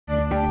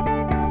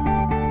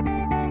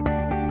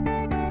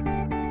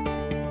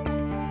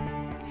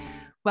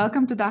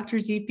Welcome to Dr.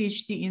 Z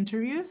PhD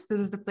Interviews. This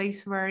is the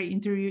place where I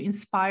interview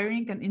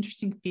inspiring and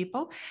interesting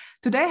people.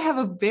 Today, I have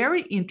a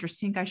very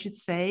interesting, I should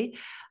say,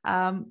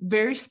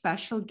 very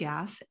special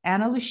guest,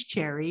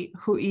 Annaliese,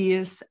 who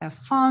is a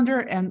founder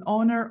and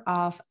owner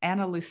of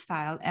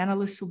AnnalieseStyle.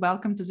 Annaliese,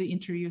 welcome to the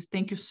interview.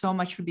 Thank you so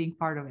much for being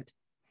part of it.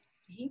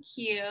 Thank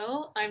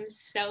you. I'm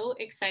so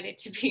excited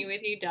to be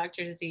with you,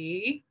 Dr.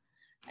 Z.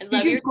 I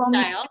love your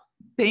style.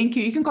 Thank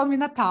you. You can call me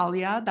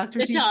Natalia.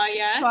 Dr. Z,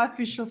 Natalia.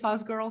 official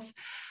Fast Girls.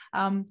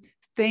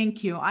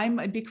 Thank you. I'm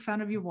a big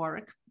fan of your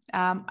work.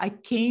 I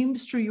came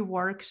through your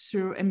work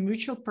through a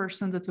mutual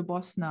person that we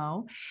both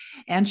know,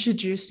 and she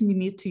introduced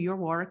me to your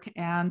work.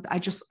 And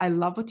I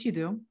love what you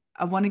do.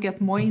 I want to get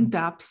more in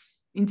depth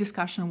in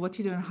discussion on what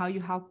you do and how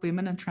you help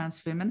women and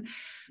trans women.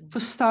 For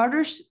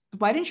starters,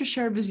 why don't you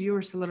share with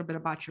viewers a little bit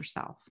about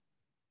yourself?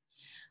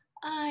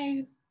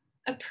 I'm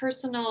a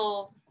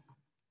personal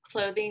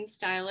clothing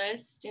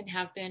stylist and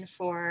have been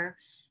for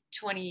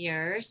 20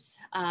 years.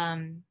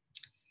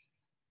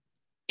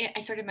 I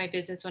started my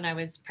business when I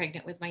was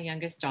pregnant with my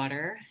youngest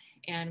daughter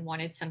and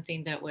wanted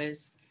something that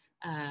was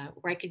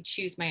where I could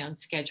choose my own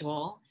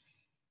schedule,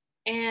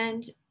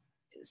 and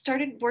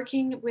started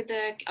working with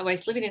I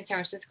was living in San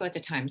Francisco at the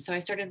time. So I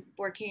started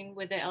working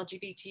with the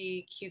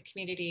LGBTQ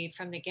community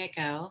from the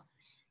get-go,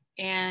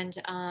 and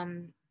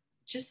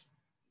just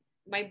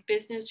my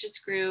business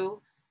just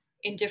grew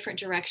in different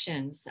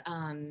directions.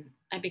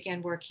 I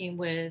began working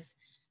with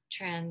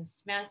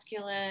trans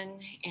masculine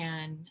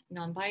and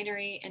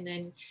non-binary. And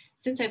then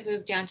since I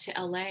moved down to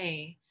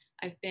LA,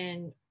 I've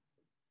been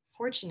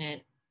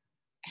fortunate,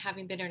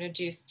 having been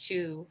introduced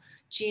to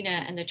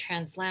Gina and the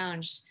Trans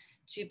Lounge,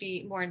 to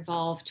be more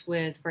involved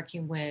with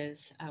working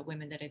with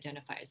women that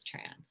identify as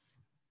trans.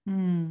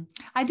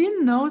 I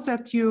didn't know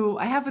that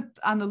I have it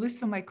on the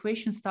list of my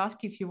questions to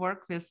ask if you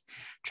work with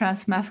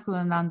trans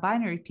masculine and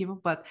non-binary people,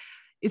 but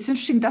it's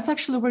interesting. That's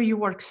actually where your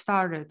work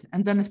started,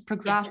 and then it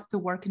progressed to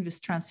working with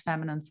trans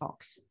feminine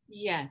folks.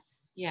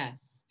 Yes,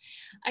 yes.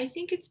 I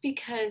think it's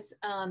because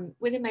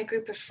within my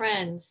group of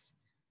friends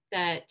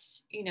that,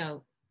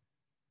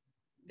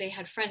 they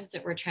had friends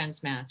that were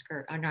trans masc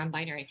or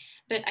non-binary,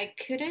 but I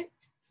couldn't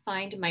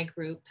find my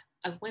group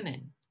of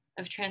women,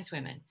 of trans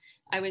women.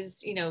 I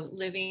was,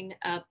 living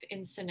up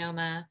in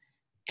Sonoma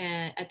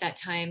at that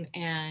time,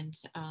 and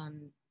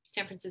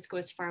San Francisco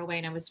was far away,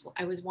 and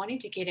I was wanting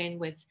to get in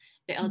with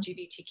the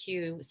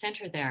LGBTQ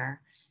center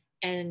there,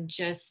 and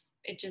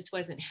it just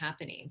wasn't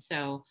happening.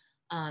 So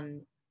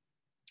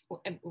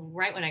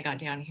right when I got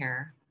down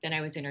here, then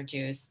I was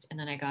introduced, and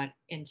then I got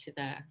into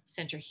the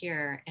center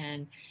here,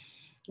 and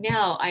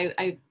now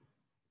I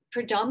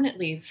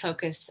predominantly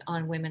focus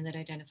on women that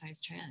identify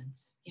as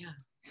trans. Yeah.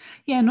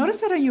 Yeah, I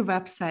noticed that on your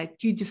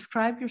website, you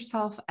describe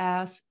yourself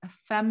as a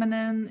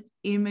feminine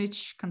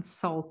image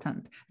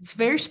consultant. It's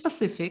very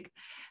specific.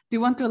 Do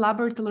you want to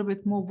elaborate a little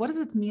bit more? What does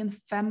it mean,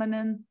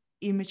 feminine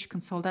image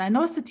consultant? I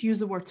noticed that you use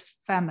the word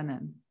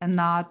feminine and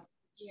not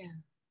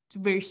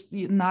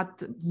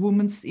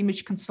woman's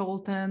image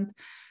consultant,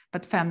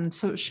 but feminine.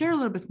 So share a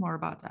little bit more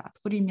about that.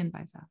 What do you mean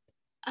by that?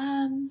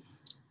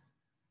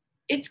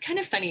 It's kind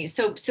of funny.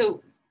 So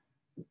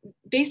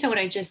based on what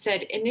I just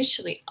said,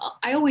 initially,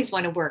 I always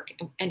want to work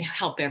and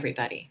help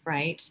everybody,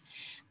 right?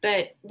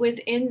 But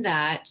within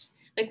that,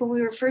 like when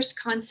we were first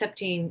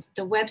concepting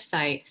the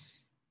website,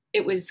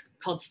 it was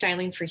called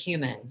Styling for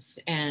Humans,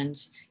 and,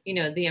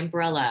 the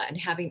umbrella and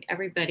having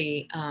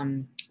everybody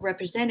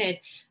represented.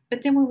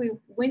 But then when we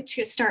went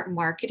to start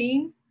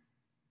marketing,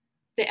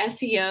 the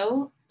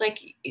SEO,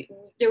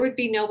 there would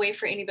be no way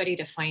for anybody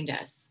to find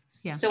us.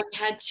 Yeah. So I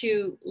had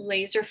to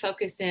laser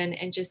focus in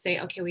and just say,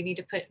 okay, we need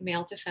to put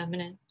male to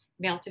feminine,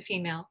 male to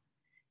female,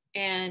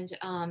 and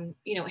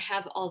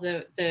have all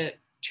the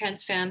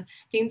trans femme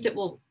things that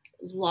will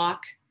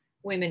lock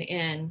women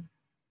in,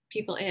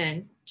 people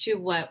in to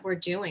what we're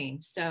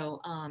doing.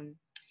 So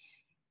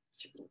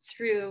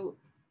through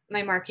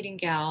my marketing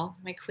gal,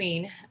 my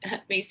queen,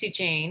 Macy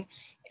Jane,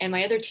 and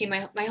my other team,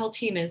 my whole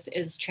team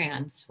is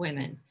trans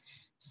women.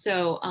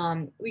 So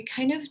we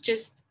kind of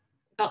just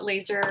got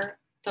laser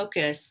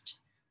focused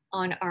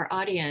on our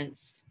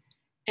audience.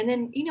 And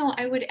then,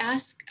 I would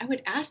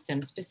ask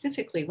them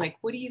specifically, like,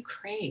 what do you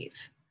crave?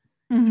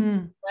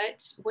 Mm-hmm.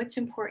 What's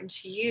important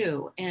to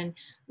you? And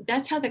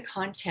that's how the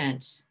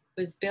content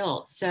was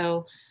built.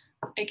 So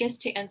I guess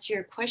to answer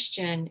your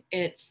question,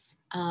 it's,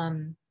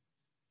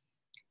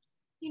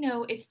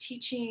 it's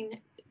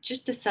teaching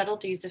just the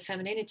subtleties of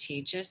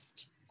femininity,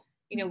 just,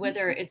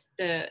 whether it's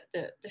the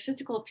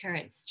physical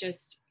appearance,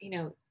 just,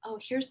 oh,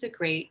 here's the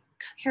great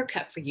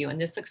haircut for you, and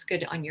this looks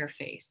good on your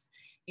face.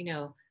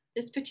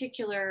 This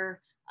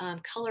particular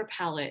color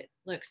palette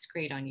looks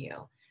great on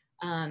you.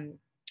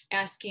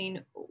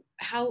 Asking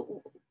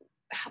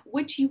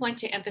what do you want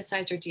to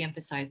emphasize or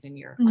de-emphasize on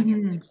your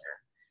picture?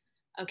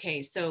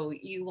 Okay, so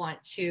you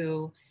want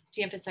to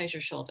de-emphasize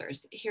your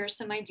shoulders. Here are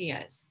some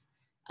ideas.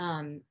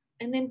 And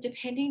then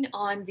depending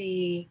on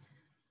the,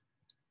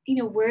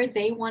 where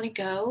they want to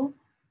go,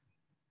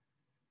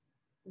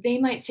 they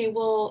might say,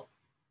 well,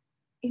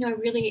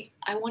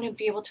 I want to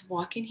be able to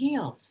walk in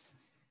heels.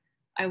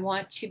 I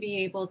want to be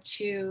able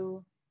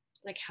to,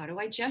 like, how do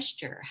I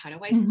gesture? How do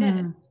I sit?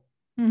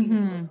 Mm-hmm. You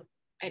Mm-hmm. know,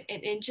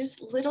 and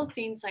just little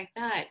things like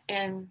that.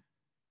 And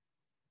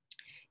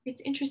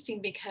it's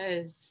interesting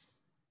because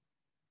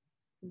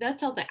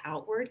that's all the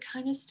outward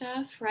kind of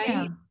stuff, Yeah.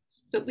 right?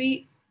 But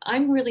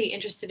I'm really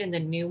interested in the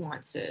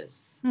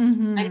nuances. I'm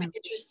Mm-hmm.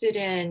 interested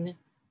in,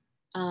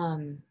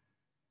 um,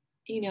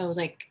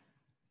 like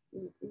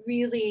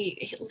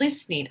really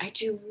listening. I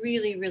do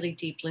really, really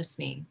deep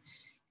listening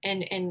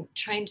and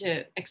trying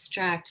to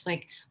extract,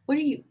 like, what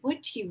do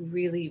you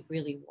really,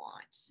 really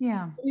want?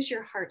 Yeah. What is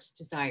your heart's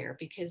desire?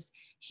 Because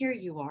here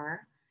you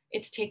are,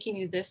 it's taking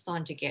you this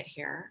long to get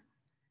here.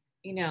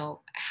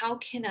 How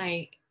can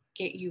I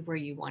get you where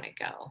you want to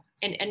go?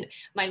 And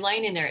my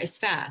line in there is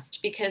fast,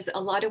 because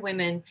a lot of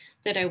women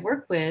that I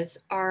work with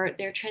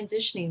they're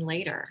transitioning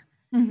later,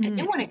 and they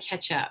Mm-hmm. want to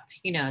catch up.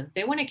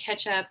 They want to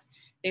catch up.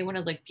 They want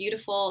to look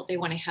beautiful. They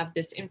want to have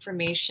this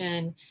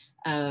information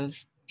of,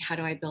 how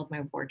do I build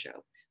my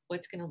wardrobe?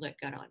 What's going to look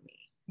good on me?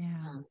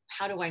 Yeah.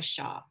 How do I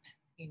shop?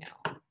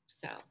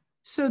 So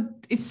So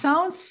it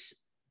sounds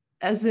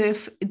as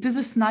if this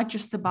is not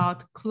just about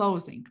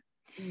clothing.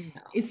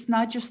 no. It's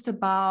not just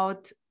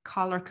about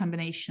color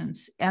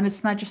combinations, and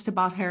it's not just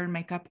about hair and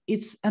makeup.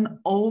 It's an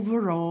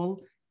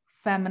overall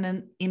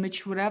feminine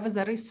image, whatever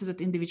that is to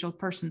that individual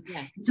person.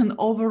 Yeah. It's an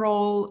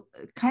overall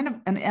kind of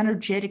an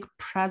energetic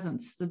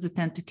presence that they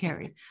tend to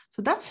carry.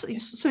 So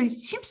it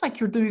seems like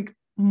you're doing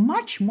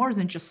much more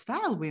than just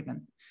style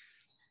women.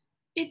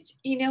 It's,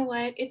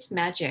 what, it's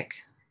magic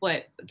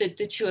what the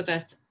two of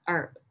us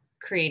are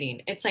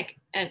creating. It's like,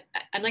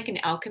 I'm like an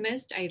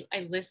alchemist.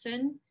 I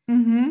listen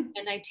Mm-hmm.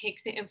 and I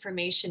take the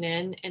information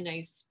in and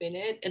I spin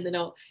it, and then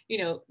I'll,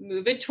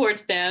 move it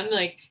towards them.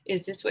 Like,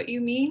 is this what you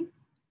mean?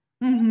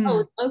 Mm-hmm.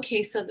 Oh,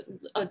 okay. So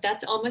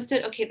that's almost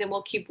it. Okay, then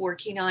we'll keep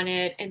working on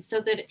it. And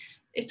so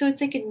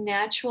it's like a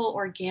natural,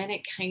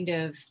 organic kind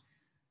of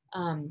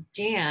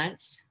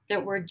dance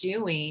that we're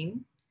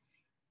doing.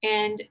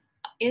 And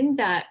in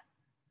that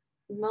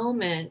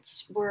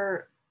moment,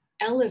 we're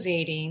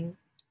elevating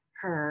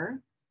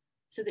her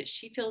so that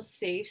she feels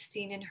safe,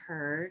 seen, and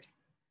heard.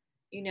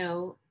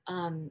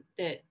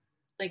 That,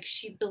 like,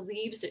 she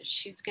believes that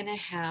she's going to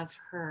have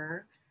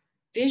her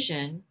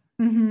vision,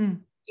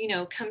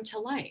 Mm-hmm. come to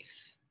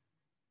life,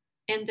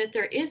 and that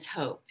there is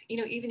hope.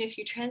 Even if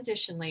you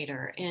transition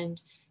later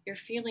and you're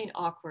feeling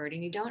awkward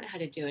and you don't know how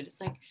to do it,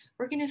 it's like,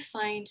 we're going to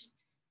find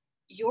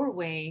your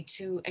way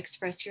to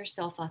express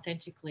yourself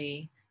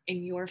authentically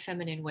in your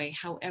feminine way,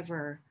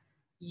 however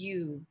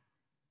you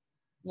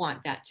want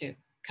that to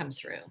come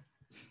through.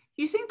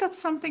 You think that's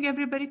something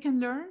everybody can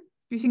learn?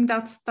 Do you think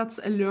that's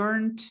a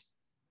learned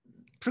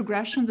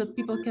progression that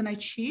people can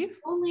achieve?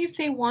 Only if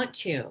they want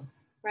to,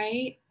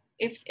 right?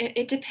 If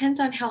it depends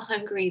on how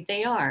hungry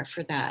they are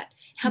for that,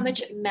 how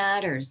much it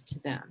matters to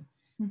them.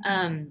 Mm-hmm.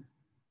 Um,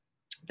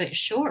 but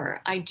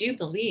sure, I do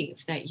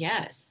believe that,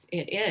 yes,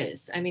 it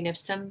is. I mean,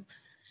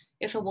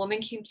 if a woman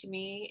came to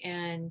me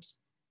and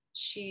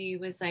she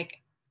was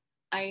like,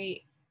 I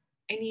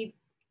I need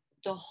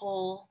the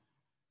whole,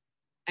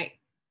 I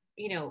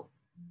you know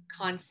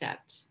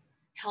concept.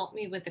 Help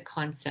me with the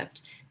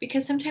concept,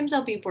 because sometimes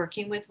I'll be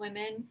working with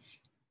women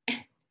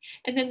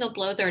and then they'll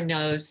blow their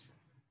nose,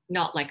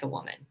 not like a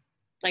woman,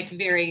 like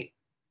very,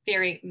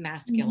 very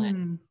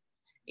masculine,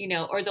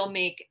 Mm-hmm. or they'll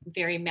make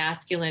very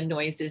masculine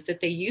noises that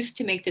they used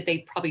to make that they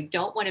probably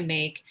don't want to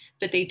make,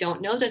 but they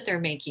don't know that they're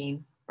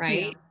making, Yeah.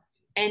 right?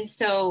 And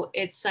so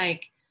it's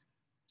like,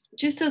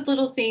 just those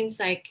little things,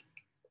 like,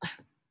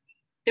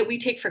 that we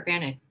take for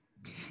granted.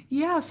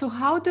 Yeah. So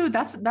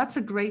that's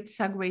a great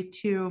segue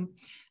to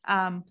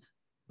um,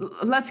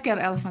 let's get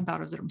elephant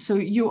out of the room. So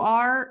you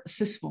are a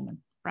cis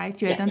woman,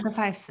 right? You Yeah.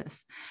 identify as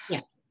cis.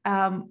 Yeah.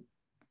 Um,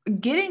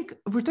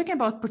 we're talking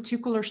about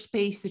particular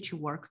space that you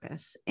work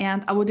with,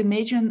 and I would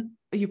imagine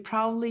you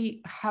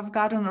probably have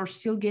gotten or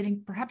still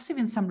getting perhaps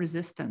even some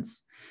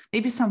resistance,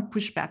 maybe some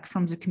pushback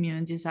from the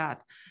communities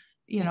that,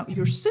 Yeah.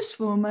 you're cis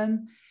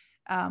woman.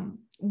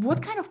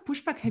 What kind of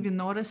pushback have you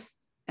noticed,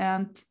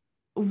 and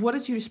what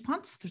is your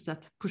response to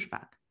that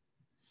pushback?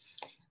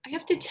 I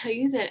have to tell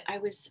you that I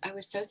was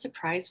so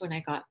surprised when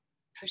I got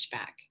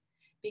pushback,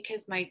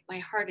 because my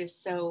heart is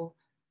so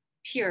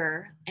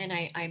pure, and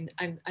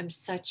I'm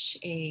such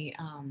a,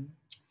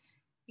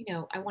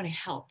 I want to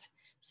help.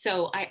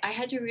 So I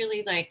had to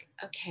really, like,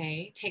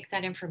 okay, take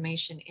that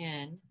information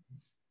in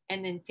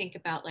and then think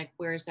about, like,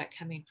 where is that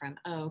coming from?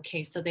 Oh,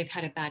 okay, so they've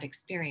had a bad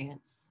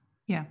experience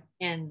Yeah.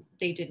 and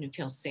they didn't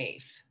feel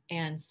safe.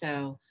 And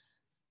so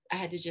I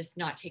had to just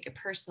not take it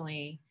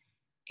personally,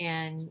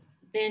 and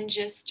then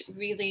just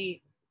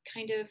really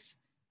kind of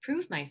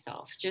prove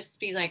myself, just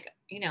be like,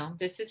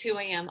 this is who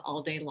I am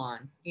all day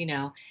long,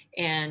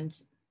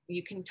 and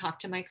you can talk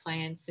to my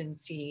clients and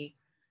see,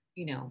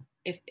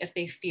 if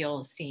they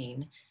feel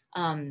seen.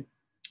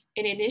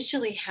 It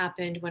initially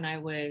happened when I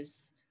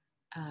was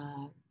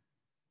uh,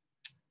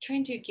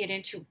 trying to get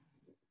into,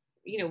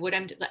 what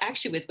I'm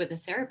actually with a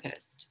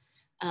therapist.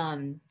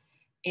 Um,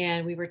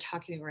 and we were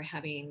talking, we were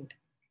having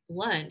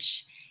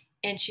lunch,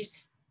 and she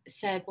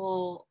said,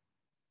 well,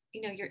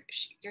 you know,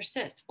 you're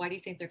cis. Why do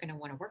you think they're going to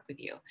want to work with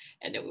you?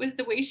 And it was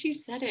the way she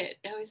said it.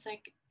 I was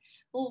like,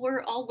 well,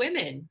 we're all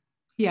women.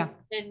 Yeah.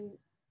 And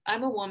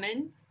I'm a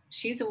woman.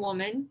 She's a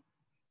woman.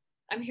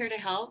 I'm here to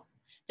help.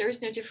 There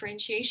is no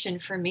differentiation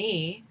for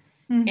me.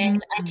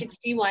 And I could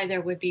see why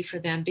there would be for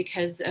them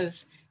because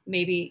of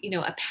maybe, you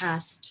know, a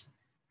past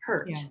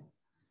hurt. Yeah.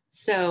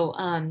 So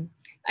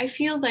I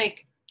feel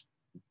like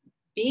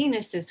being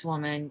a cis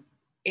woman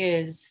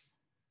is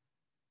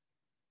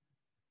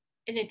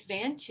an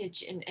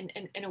advantage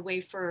in a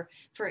way for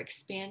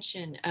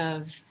expansion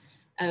of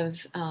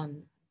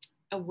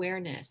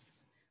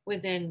awareness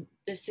within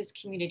the cis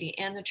community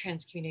and the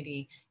trans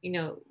community, you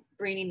know,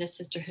 bringing the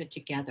sisterhood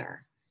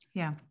together.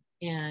 Yeah.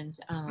 And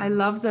I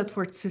love that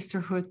word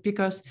sisterhood,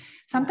 because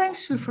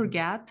sometimes we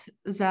forget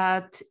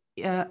that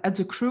at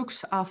the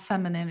crux of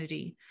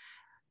femininity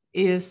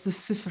is the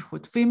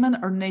sisterhood. Women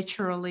are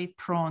naturally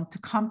prone to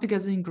come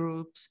together in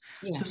groups,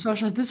 to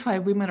socialize. This is why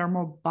women are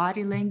more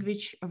body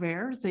language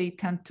aware. They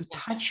tend to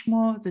touch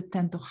more, they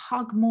tend to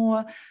hug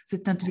more, they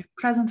tend to be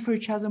present for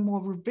each other more.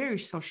 We're very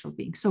social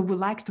beings. So we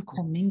like to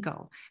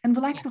commingle and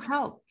we like to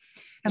help.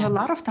 And a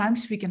lot of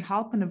times we can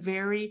help in a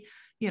very,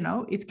 you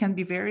know, it can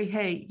be very,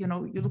 hey, you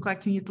know, you look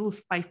like you need to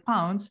lose 5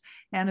 pounds,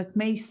 and it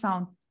may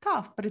sound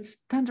tough, but it's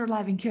tender,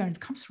 loving care, and it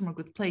comes from a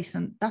good place.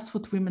 And that's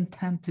what women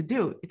tend to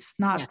do. It's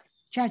not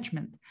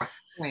judgment.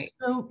 Right.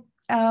 So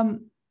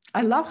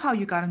I love how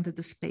you got into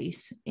the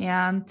space.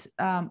 And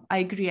I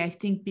agree. I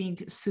think being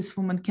a cis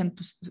woman can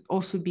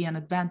also be an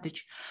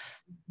advantage.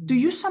 Are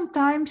you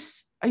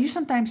sometimes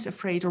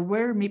afraid, or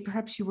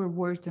perhaps you were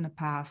worried in the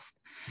past,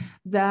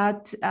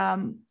 that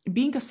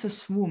being a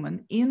cis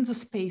woman in the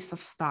space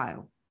of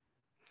style,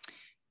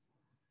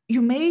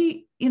 you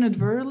may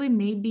inadvertently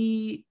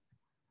maybe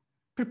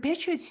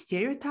perpetuate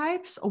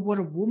stereotypes of what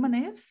a woman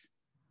is?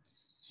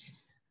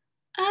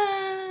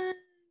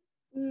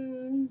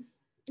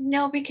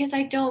 No, because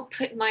I don't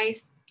put my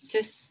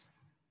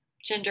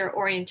cisgender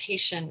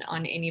orientation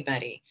on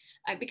anybody,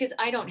 because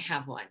I don't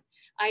have one.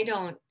 I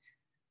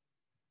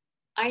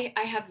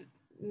have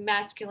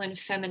masculine,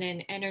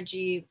 feminine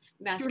energy.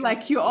 You're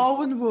like your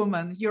own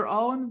woman.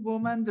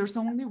 There's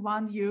only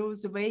one you.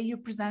 The way you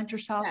present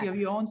yourself, you have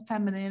your own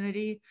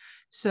femininity.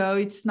 So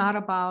it's not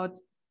about,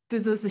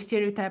 this is the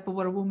stereotype of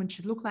what a woman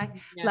should look like.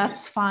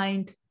 Let's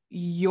find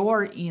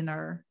your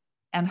inner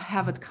and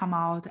have it come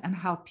out and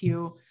help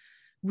you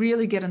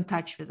really get in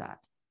touch with that.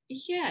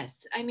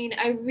 Yes. I mean,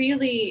 I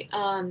really,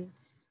 I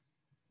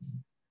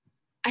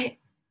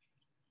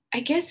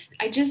guess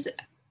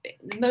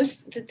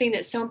the thing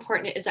that's so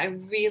important is I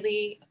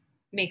really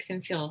make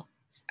them feel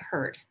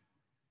heard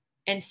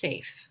and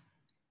safe.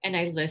 And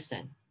I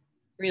listen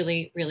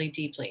really, really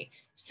deeply.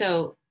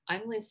 So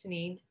I'm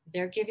listening,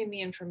 they're giving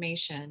me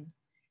information,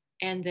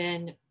 and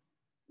then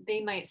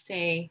they might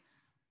say,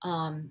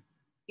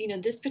 you know,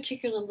 this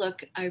particular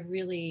look I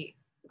really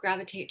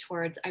gravitate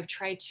towards. I've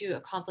tried to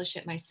accomplish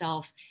it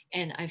myself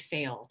and I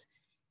failed.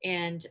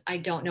 And I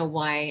don't know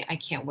why I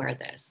can't wear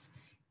this.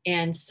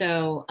 And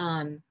so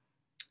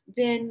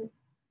then,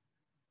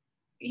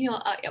 you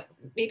know,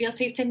 maybe I'll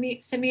say, send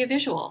me a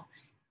visual,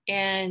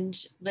 and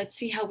let's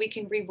see how we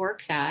can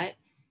rework that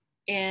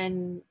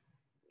and,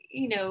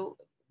 you know,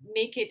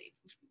 make it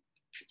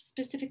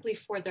specifically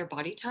for their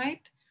body type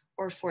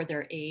or for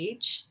their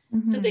age.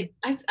 So that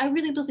I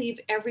really believe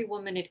every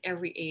woman at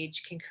every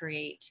age can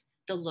create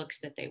the looks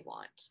that they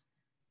want,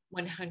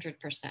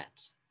 100%.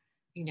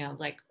 You know,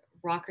 like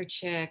rocker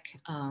chick,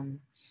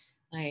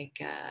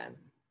 like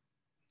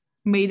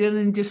maiden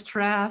in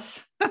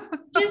distress.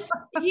 Just,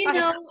 you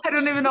know, I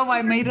don't even know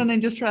why maiden in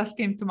distress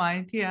came to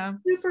mind. Yeah,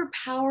 super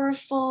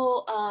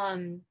powerful,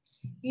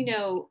 you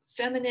know,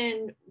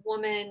 feminine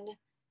woman,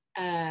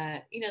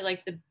 you know,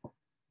 like the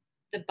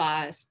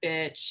boss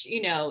bitch,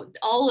 you know,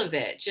 all of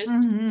it,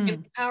 just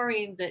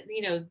empowering, the,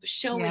 you know,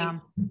 showing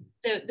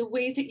the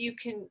ways that you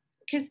can,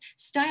 because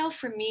style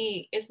for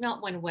me is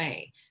not one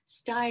way.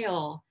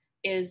 Style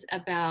is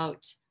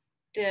about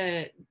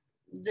the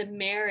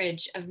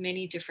marriage of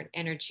many different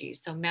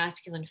energies. So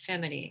masculine,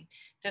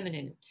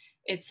 feminine.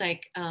 It's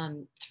like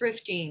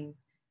thrifting,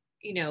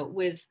 you know,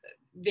 with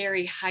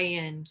very high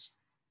end,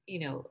 you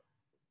know,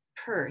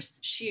 purse,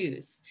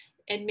 shoes,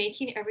 and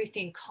making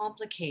everything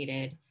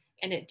complicated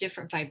and at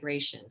different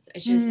vibrations.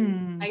 It's just,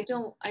 I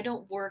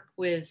don't work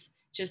with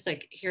just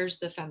like, here's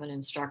the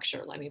feminine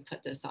structure, let me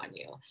put this on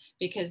you,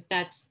 because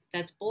that's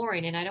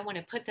boring, and I don't want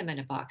to put them in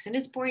a box, and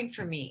it's boring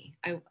for me.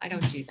 I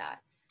don't do that.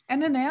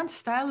 And in the end,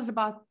 style is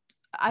about,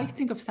 I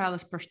think of style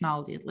as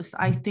personality, at least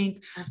I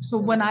think. So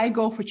when I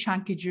go for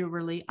chunky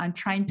jewelry, I'm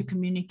trying to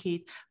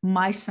communicate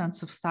my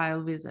sense of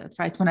style with it,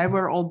 right? When I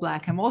wear all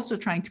black, I'm also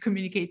trying to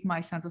communicate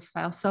my sense of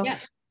style. So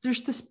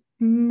there's this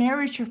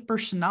marriage of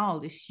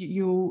personalities.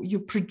 You're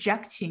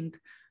projecting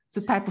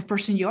the type of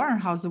person you are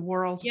and how how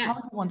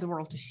you want the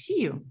world to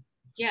see you.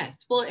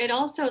 Yes. Well, it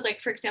also, like,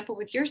 for example,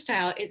 with your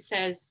style, it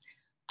says,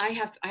 I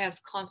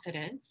have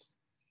confidence,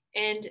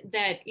 and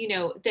that, you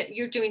know, that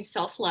you're doing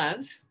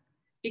self-love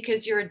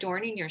because you're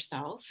adorning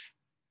yourself,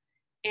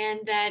 and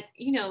that,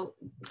 you know,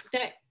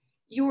 that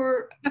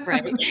you're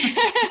right.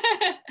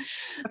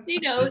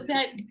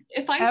 That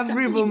if I saw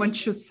Every you, woman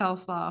should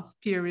self-love,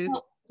 period.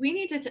 well, we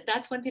need to,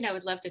 that's one thing I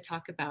would love to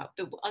talk about.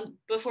 But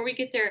before we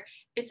get there,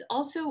 it's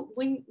also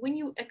when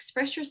you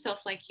express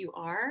yourself like you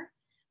are,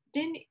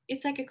 then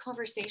it's like a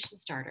conversation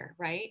starter,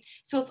 right?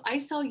 So if I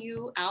saw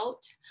you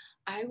out,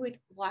 I would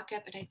walk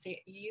up and I'd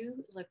say,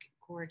 you look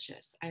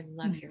gorgeous. I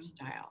love your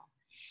style.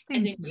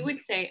 And Thank then you you. would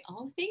say,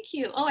 oh, thank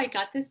you. Oh, I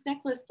got this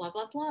necklace, blah,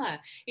 blah, blah.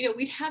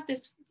 We'd have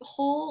this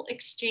whole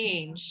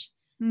exchange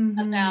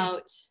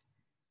about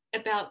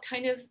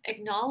kind of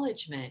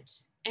acknowledgement.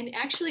 And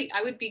actually,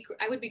 I would be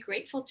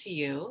grateful to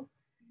you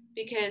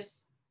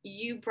because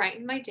you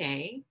brightened my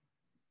day.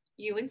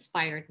 You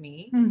inspired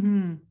me,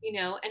 and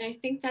I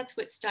think that's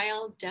what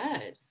style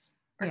does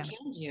or Yeah.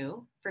 can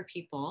do for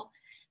people.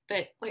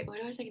 But wait,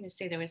 what was I going to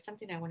say? There was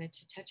something I wanted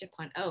to touch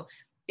upon. Oh,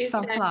 is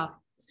that Self-love.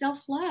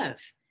 self-love,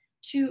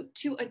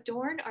 to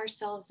adorn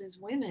ourselves as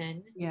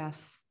women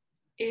Yes.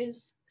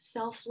 is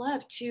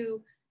self-love,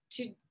 to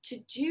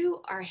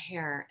do our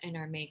hair and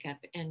our makeup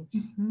and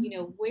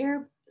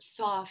wear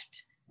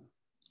soft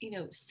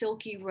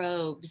silky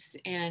robes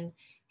and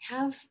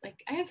have,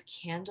 like, I have a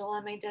candle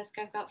on my desk,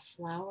 I've got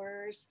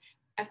flowers,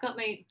 I've got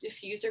my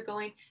diffuser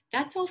going.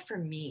 That's all for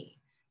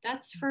me.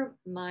 That's for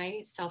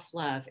my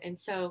self-love. And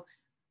so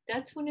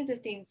that's one of the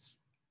things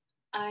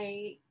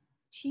I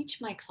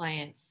teach my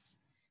clients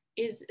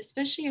is,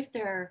 especially if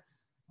they're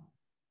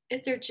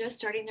just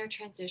starting their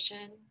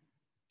transition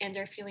and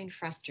they're feeling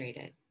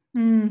frustrated.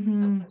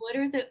 What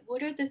are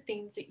the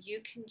things that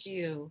you can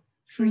do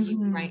for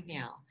you right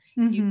now?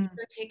 You can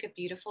go take a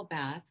beautiful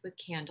bath with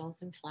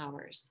candles and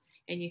flowers,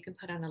 and you can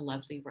put on a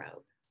lovely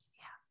robe.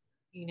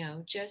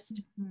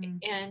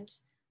 And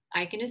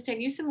I'm going to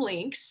send you some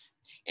links,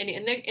 and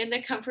in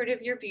the comfort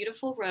of your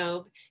beautiful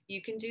robe,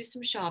 you can do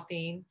some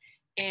shopping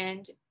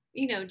and,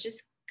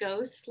 just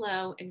go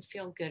slow and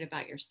feel good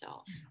about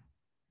yourself.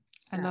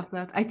 I love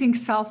that. I think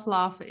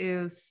self-love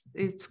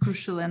it's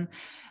crucial, and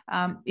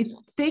it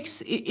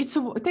takes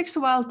a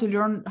while to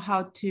learn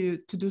how to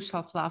do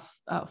self-love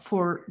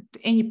for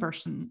any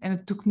person, and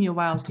it took me a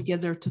while to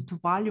get there to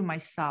value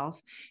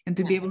myself and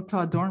to be able to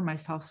adorn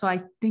myself. So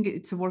I think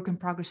it's a work in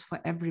progress for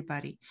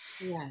everybody.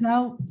 Yes.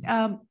 Now,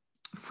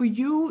 for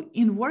you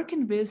in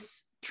working with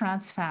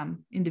trans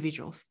femme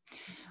individuals,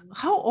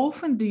 how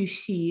often do you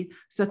see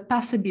that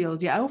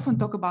passability? I often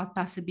talk about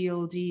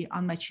passability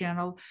on my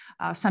channel.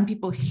 Some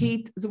people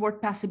hate the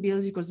word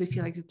passability because they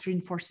feel like it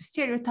reinforces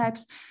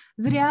stereotypes.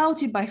 The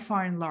reality by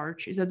far and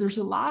large is that there's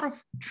a lot of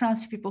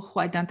trans people who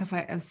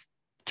identify as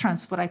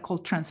trans, what I call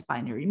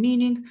trans-binary,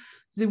 meaning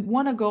they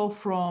want to go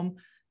from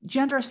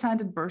gender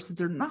assigned at birth that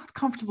they're not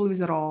comfortable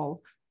with at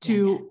all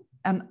to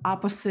an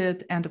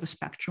opposite end of a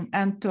spectrum.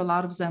 And to a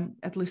lot of them,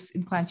 at least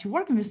in clients you're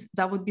working with,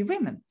 that would be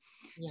women.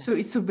 Yeah. So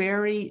it's a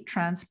very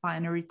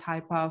trans-binary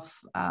type of,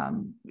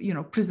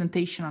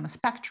 presentation on a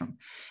spectrum.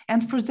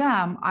 And for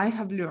them, I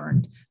have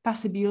learned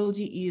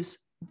passability is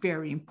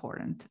very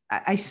important.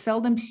 I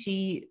seldom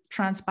see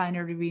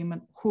trans-binary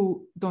women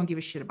who don't give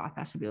a shit about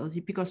passability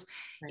because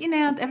in the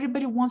end,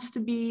 everybody wants to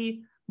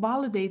be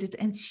validated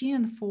and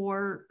seen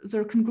for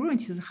their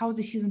congruencies, how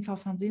they see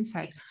themselves on the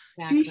inside.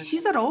 Exactly. Do you see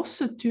that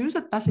also too,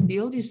 that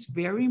passability is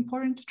very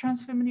important to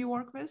trans women you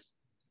work with?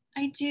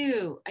 I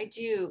do.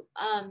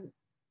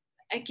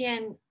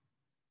 Again,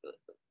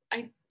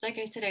 like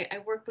I said, I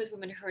work with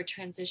women who are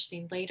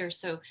transitioning later.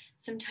 So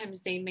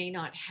sometimes they may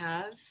not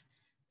have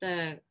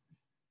the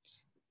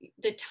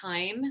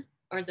time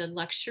or the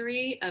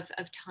luxury of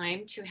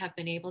time to have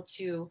been able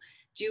to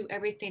do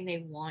everything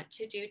they want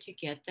to do to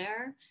get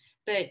there.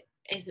 But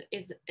as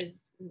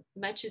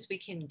much as we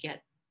can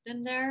get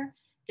them there,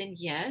 then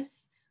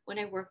yes, when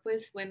I work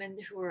with women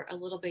who are a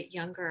little bit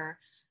younger,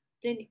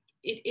 then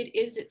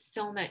it's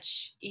so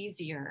much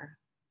easier.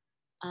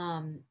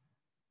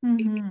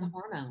 The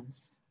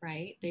hormones,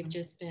 right? They've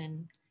just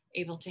been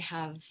able to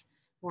have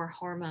more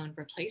hormone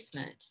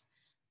replacement.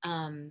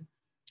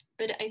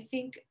 But I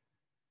think,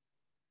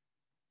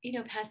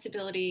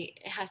 passability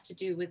has to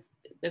do with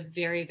the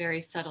very,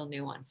 very subtle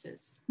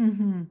nuances,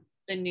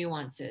 the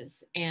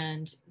nuances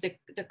and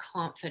the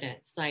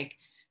confidence, like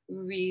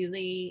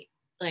really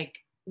like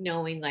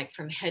knowing like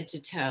from head to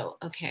toe,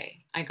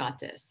 okay, I got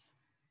this,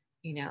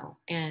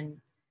 and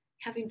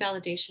having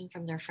validation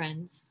from their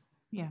friends,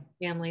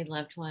 family,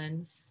 loved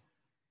ones,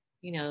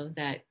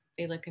 that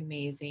they look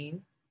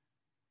amazing.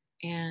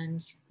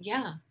 And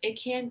yeah, it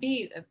can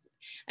be,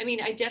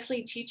 I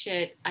definitely teach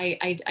it.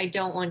 I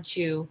don't want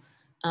to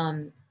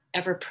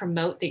ever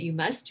promote that you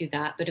must do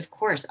that, but of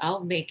course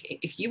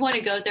if you want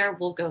to go there,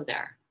 we'll go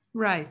there.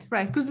 Right.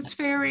 Because it's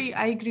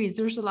I agree.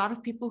 There's a lot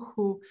of people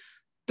who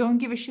don't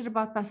give a shit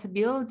about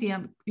passability,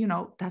 and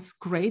that's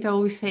great. I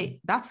always say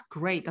that's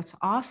great, that's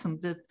awesome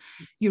that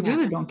you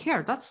really don't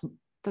care. That's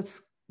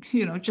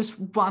just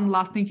one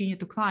last thing you need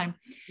to climb,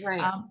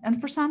 right?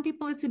 And for some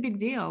people it's a big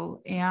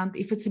deal, and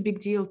if it's a big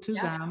deal to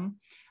them,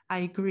 I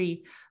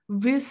agree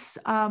with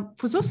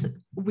for those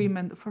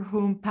women for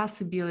whom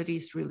passability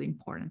is really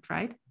important,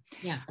 right?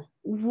 Yeah.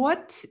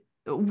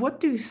 what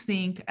do you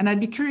think? And I'd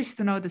be curious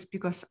to know this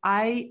because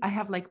I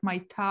have like my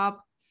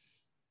top,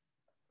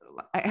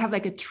 I have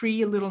like a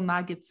three little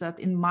nuggets that,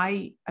 in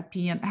my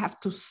opinion, have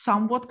to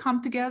somewhat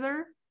come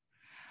together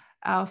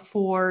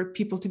for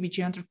people to be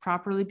gendered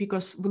properly,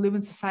 because we live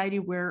in society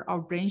where our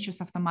brain just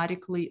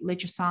automatically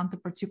latches on to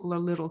particular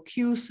little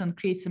cues and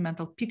creates a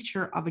mental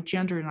picture of a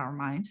gender in our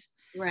minds.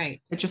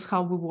 Right. It's just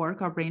how we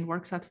work. Our brain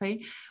works that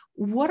way.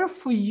 What are,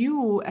 for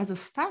you as a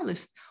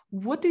stylist,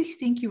 what do you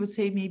think you would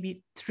say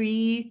maybe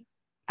three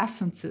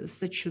essences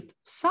that should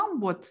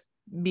somewhat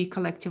be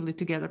collectively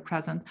together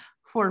present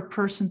for a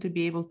person to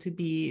be able to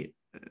be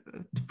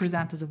to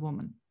present as a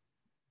woman?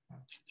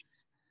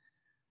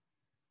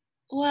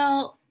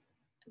 Well,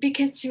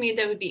 because to me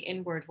that would be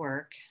inward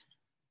work.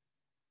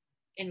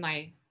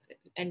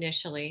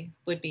 Initially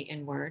would be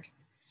inward.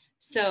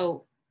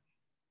 So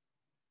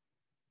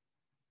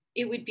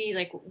it would be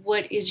like,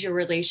 what is your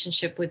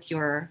relationship with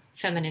your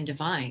feminine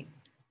divine?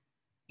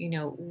 You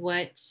know,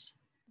 what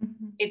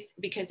it's,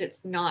 because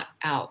it's not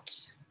out,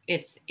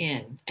 it's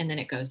in, and then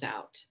it goes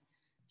out.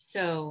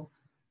 So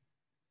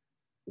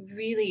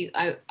really,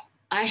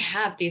 I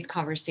have these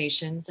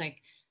conversations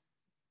like,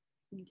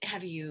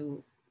 do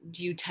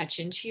you touch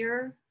into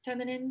your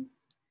feminine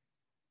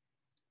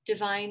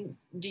divine?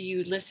 Do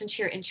you listen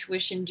to your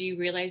intuition? Do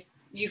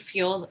you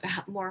feel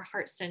more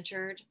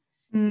heart-centered?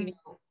 You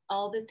know,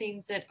 all the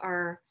things that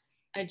are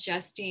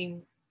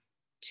adjusting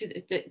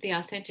to the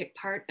authentic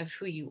part of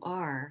who you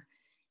are.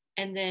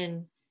 And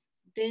then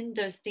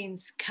those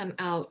things come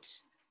out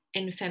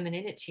in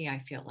femininity, I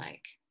feel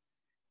like.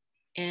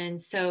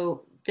 And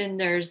so then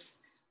there's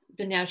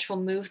the natural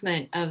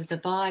movement of the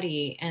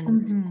body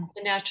and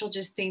the natural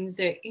just things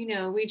that, you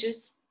know, we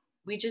just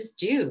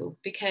do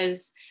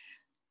because,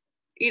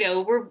 you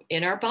know, we're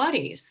in our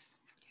bodies.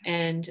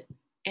 And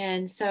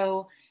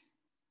so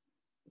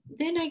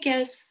then I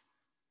guess,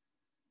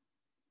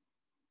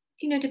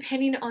 you know,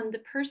 depending on the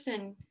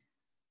person,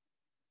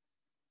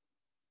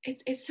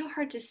 it's so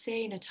hard to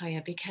say,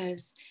 Natalia,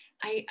 because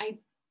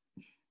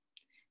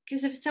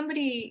because if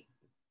somebody,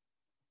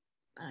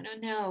 I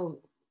don't know,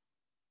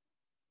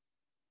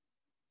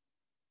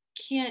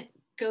 can't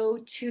go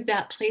to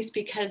that place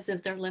because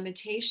of their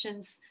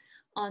limitations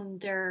on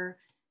their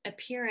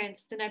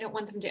appearance, then I don't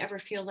want them to ever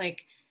feel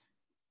like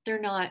they're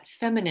not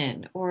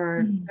feminine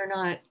or they're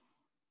not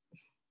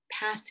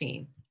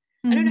passing.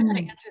 I don't know how to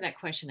answer that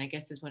question, I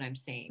guess is what I'm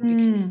saying.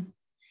 Because,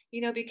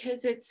 you know,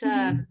 because it's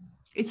a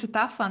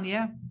tough one,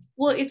 yeah.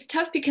 Well, it's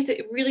tough because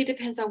it really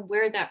depends on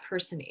where that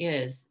person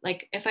is.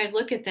 Like if I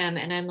look at them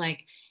and I'm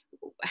like,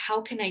 how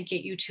can I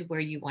get you to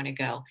where you want to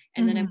go?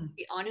 And then I'm going to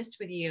be honest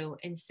with you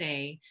and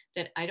say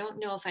that I don't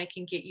know if I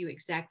can get you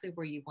exactly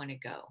where you want to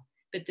go,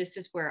 but this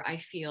is where I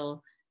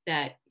feel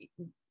that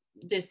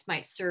this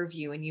might serve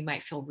you and you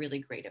might feel really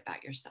great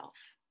about yourself.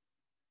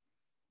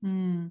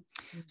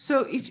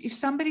 So if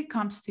somebody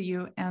comes to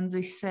you and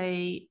they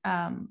say,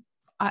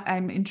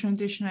 I'm in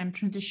transition, I'm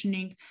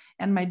transitioning,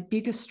 and my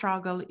biggest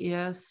struggle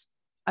is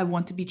I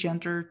want to be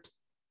gendered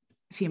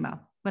female.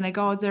 When I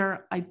go out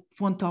there, I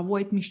want to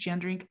avoid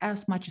misgendering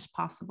as much as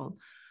possible.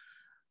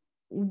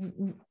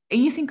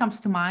 Anything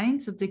comes to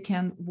mind that they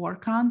can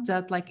work on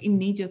that like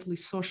immediately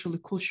socially,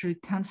 culturally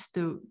tends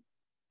to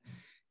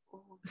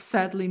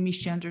sadly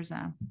misgender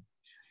them?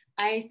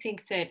 I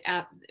think that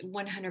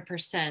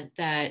 100%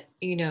 that,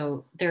 you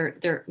know,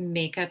 their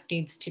makeup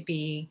needs to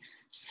be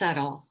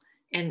subtle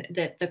and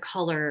that the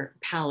color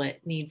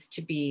palette needs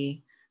to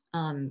be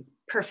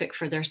perfect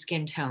for their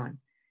skin tone.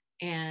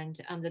 And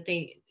that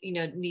they, you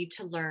know, need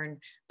to learn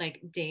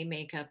like day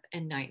makeup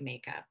and night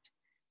makeup,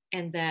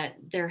 and that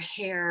their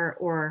hair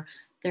or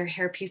their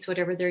hairpiece,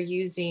 whatever they're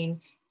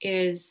using,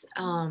 is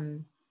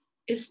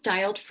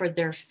styled for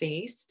their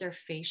face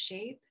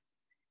shape,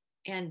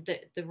 and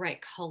the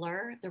right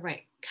color, the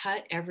right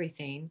cut,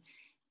 everything.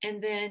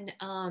 And then,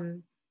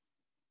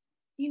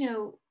 you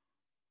know,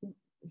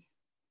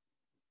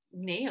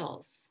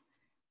 nails,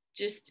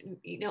 just,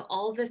 you know,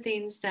 all the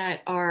things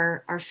that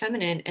are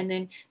feminine, and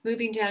then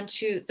moving down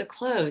to the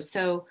clothes.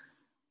 So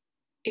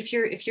if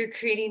you're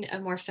creating a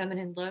more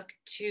feminine look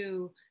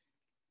to,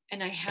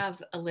 and I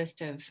have a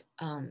list of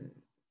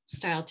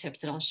style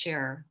tips that I'll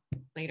share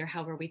later,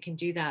 however we can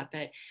do that,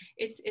 but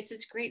it's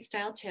just great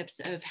style tips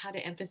of how to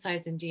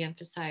emphasize and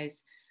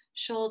de-emphasize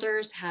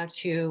shoulders, how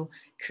to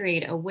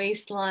create a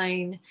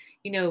waistline,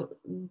 you know,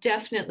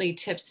 definitely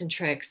tips and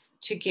tricks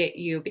to get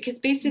you, because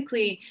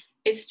basically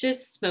it's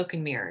just smoke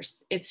and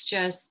mirrors. It's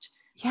just,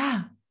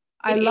 yeah,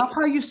 I love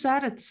how you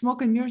said it,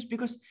 smoke and mirrors,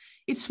 because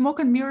it's smoke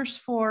and mirrors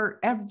for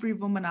every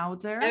woman out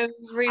there.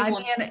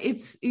 Everyone. I mean,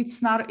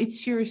 it's not,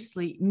 it's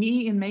seriously,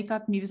 me in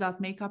makeup, me without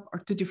makeup are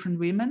two different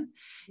women.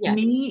 Yes.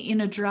 Me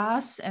in a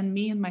dress and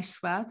me in my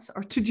sweats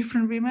are two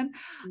different women.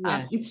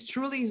 Yes. It's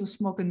truly is a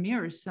smoke and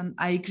mirrors. And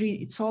I agree.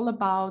 It's all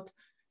about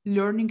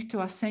learning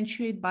to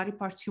accentuate body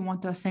parts you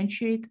want to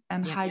accentuate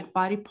and hide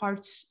body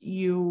parts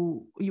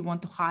you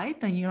want to hide.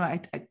 And, you know,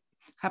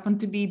 happen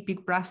to be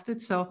big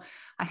breasted. So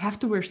I have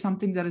to wear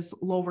something that is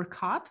lower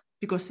cut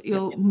because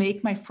it'll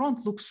make my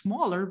front look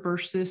smaller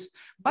versus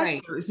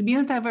right.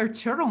 being that I wear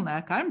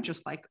turtleneck, I'm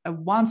just like a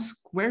one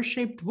square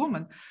shaped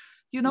woman.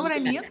 You know what I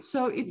mean?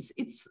 So it's,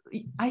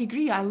 I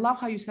agree. I love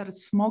how you said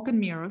it's smoke and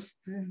mirrors.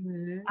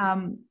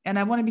 And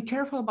I want to be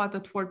careful about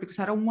that word because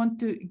I don't want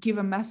to give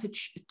a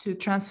message to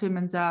trans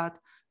women that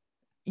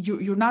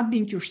you're not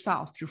being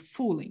yourself, you're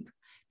fooling.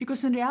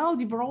 Because in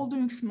reality, we're all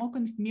doing smoke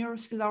and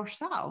mirrors with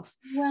ourselves.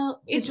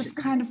 Well, it's just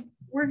kind of,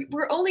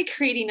 we're only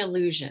creating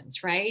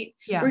illusions, right?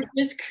 Yeah. We're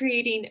just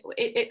creating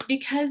it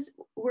because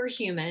we're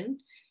human.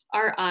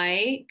 Our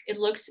eye, it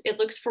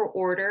looks for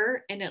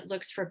order and it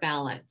looks for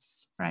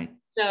balance. Right.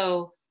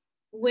 So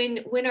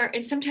when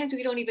and sometimes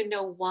we don't even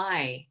know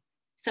why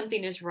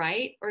something is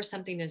right or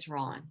something is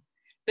wrong.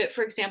 But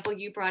for example,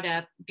 you brought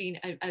up being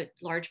a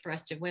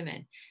large-breasted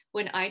woman.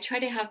 When I try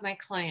to have my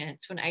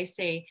clients, when I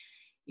say,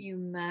 you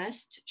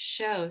must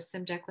show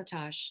some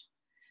décolletage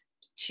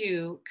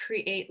to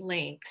create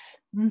length.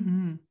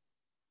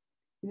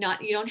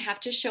 Not, you don't have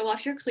to show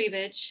off your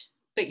cleavage,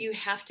 but you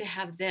have to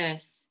have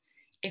this.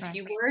 If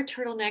you wear a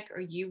turtleneck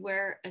or you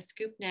wear a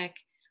scoop neck,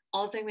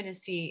 all I'm going to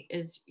see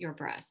is your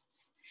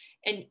breasts.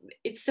 And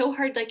it's so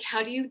hard. Like,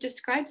 how do you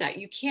describe that?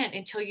 You can't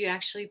until you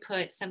actually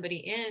put somebody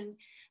in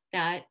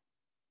that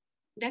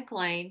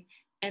neckline.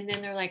 And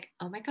then they're like,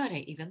 oh my God,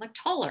 I even look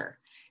taller.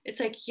 It's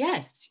like,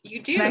 yes,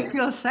 you do. And I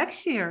feel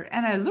sexier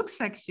and I look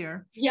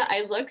sexier. Yeah,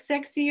 I look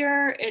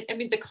sexier. I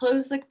mean, the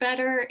clothes look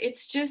better.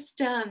 It's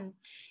just,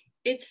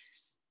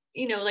 it's,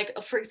 you know, like,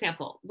 for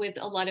example,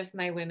 with a lot of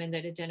my women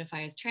that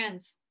identify as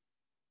trans,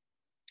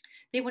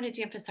 they want to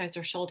de-emphasize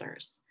their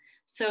shoulders.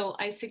 So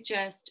I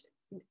suggest,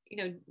 you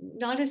know,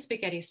 not a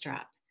spaghetti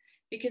strap,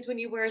 because when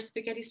you wear a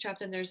spaghetti strap,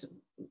 then there's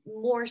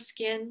more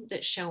skin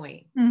that's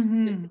showing,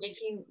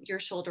 making your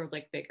shoulder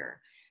look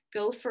bigger.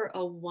 Go for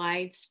a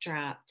wide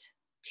strapped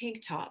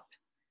tank top.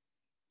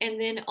 And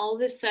then all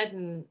of a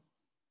sudden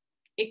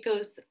it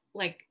goes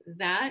like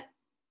that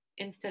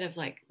instead of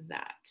like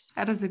that.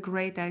 That is a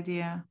great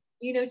idea.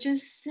 You know,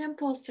 just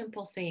simple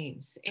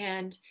things.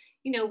 And,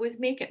 you know, with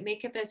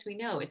makeup, as we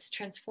know, it's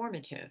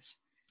transformative.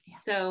 Yeah.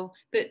 So,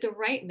 but the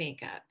right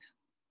makeup,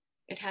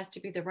 it has to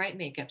be the right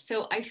makeup.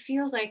 So I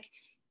feel like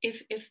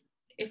if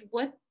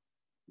what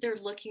they're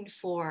looking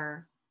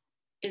for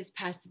is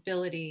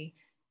passability,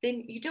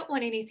 then you don't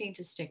want anything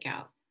to stick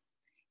out.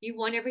 You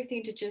want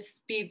everything to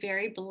just be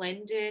very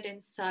blended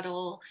and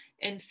subtle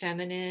and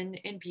feminine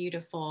and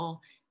beautiful,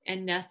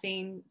 and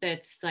nothing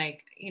that's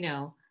like, you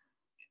know,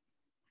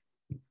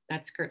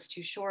 that skirt's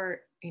too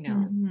short, you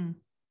know,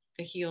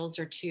 the heels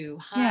are too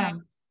high.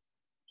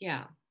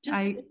 Yeah.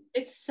 Just,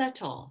 it's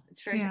subtle.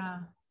 It's very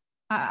subtle.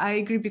 I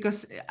agree,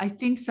 because I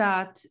think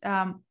that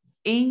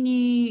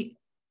any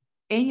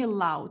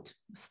loud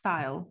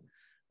style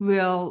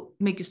will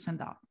make you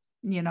stand out.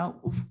 You know,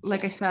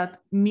 like I said,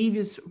 me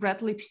with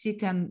red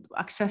lipstick and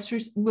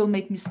accessories will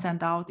make me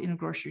stand out in a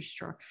grocery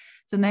store.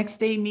 The next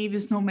day, me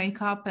with no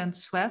makeup and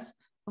sweats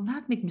will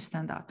not make me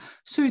stand out.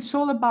 So it's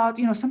all about,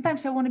 you know,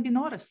 sometimes I want to be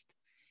noticed,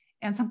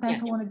 and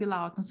sometimes I want to be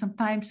loud, and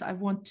sometimes I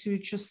want to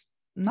just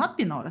not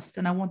be noticed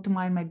and I want to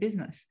mind my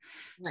business.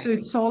 Right. So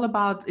it's all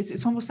about,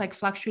 it's almost like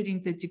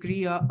fluctuating the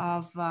degree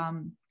of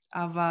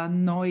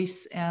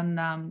noise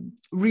and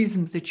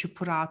rhythms that you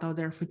put out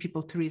there for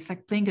people to read. It's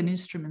like playing an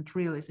instrument,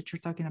 really, that you're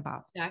talking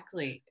about.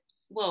 Exactly.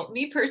 Well,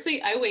 me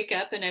personally, I wake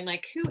up and I'm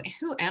like,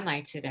 who am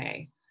I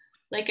today?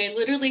 Like, I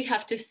literally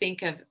have to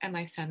think of, am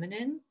I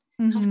feminine?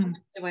 How feminine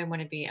do I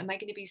want to be? Am I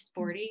going to be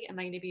sporty? Am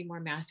I going to be more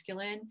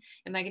masculine?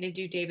 Am I going to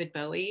do David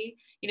Bowie?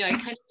 You know, I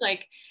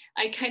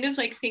kind of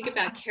like think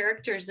about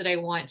characters that I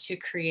want to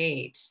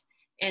create.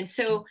 And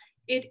so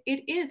it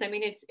is, I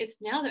mean, it's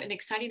now an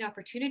exciting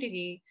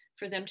opportunity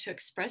for them to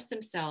express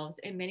themselves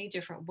in many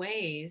different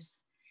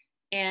ways.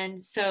 And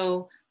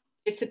so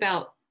it's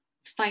about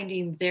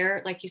finding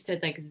their, like you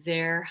said, like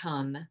their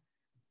hum,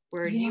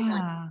 where you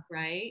want,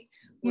 right?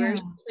 Where's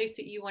the place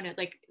that you want to,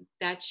 like,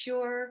 that's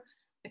your,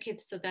 okay,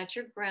 so that's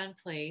your ground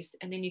place.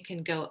 And then you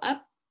can go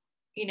up,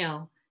 you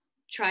know,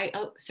 try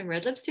some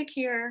red lipstick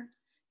here,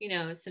 you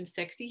know, some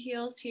sexy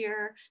heels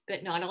here,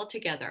 but not all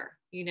together,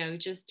 you know,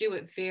 just do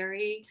it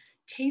very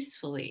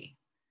tastefully,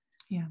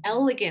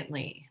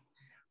 elegantly.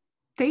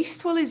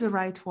 Tasteful is the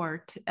right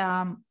word.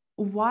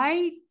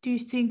 Why do you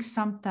think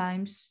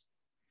sometimes,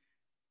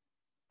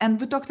 and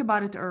we talked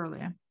about it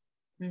earlier,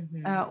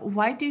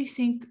 why do you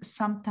think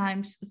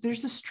sometimes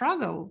there's a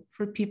struggle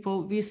for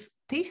people with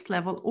taste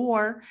level,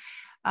 or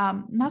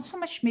not so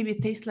much maybe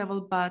taste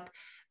level, but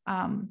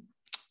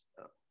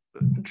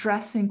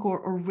dressing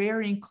or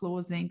wearing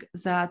clothing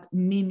that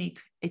mimic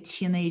a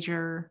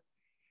teenager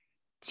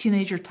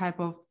type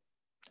of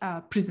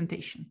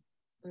presentation?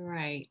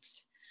 Right.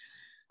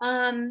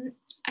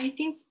 I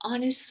think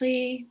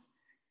honestly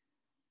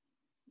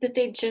that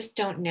they just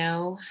don't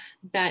know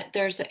that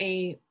there's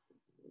and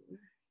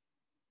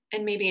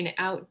maybe an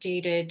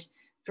outdated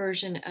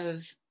version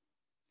of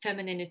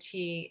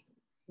femininity,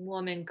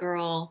 woman,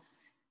 girl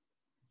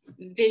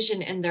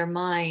vision in their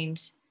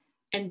mind.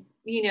 And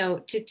you know,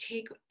 to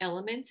take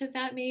elements of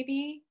that,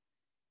 maybe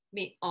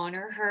may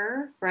honor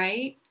her,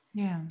 right?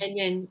 Yeah.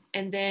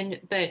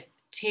 But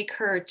take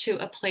her to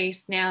a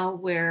place now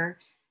where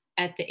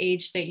at the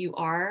age that you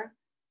are,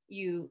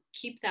 you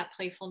keep that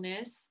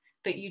playfulness,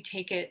 but you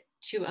take it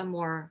to a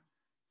more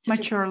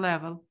Mature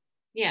level.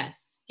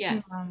 yes,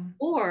 yes. Yeah.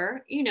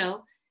 Or, you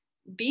know,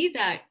 be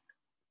that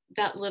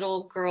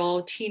little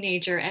girl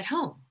teenager at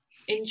home.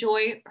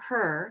 Enjoy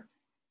her.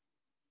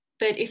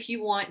 But if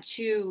you want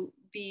to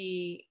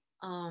be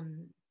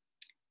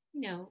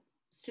you know,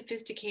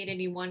 sophisticated,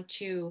 you want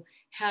to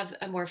have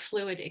a more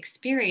fluid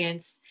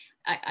experience,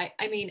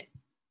 I mean,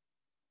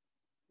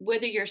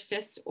 whether you're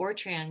cis or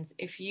trans,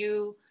 if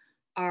you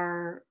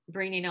are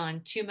bringing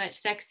on too much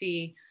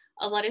sexy,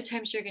 a lot of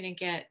times you're going to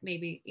get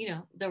maybe, you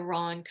know, the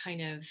wrong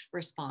kind of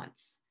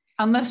response.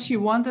 Unless you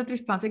want that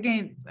response.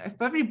 Again,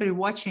 if everybody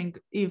watching,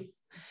 if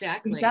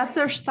that's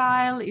their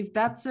style, if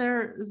that's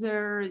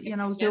their you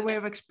know, their way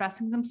of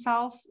expressing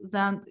themselves,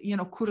 then, you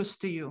know, kudos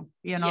to you,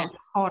 you know,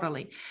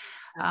 totally.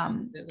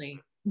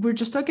 Absolutely. We're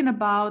just talking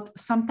about,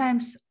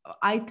 sometimes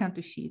I tend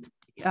to see it.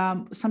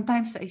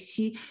 Sometimes I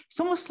see it's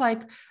almost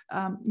like,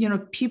 you know,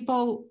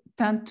 people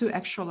tend to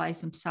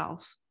actualize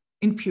themselves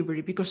in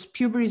puberty, because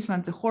puberty is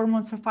when the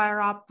hormones are fire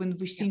up, when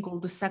we're seeing all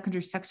the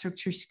secondary sex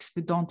characteristics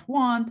we don't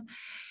want.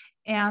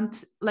 And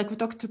like we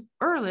talked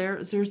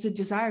earlier, there's a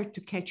desire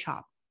to catch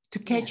up,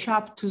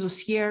 to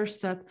those years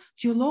that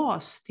you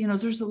lost. You know,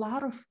 there's a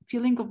lot of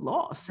feeling of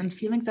loss and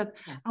feeling that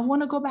I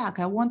want to go back.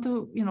 I want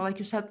to, you know, like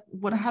you said,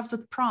 want to have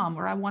that prom,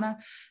 or I want to,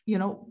 you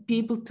know, be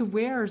able to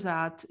wear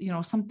that, you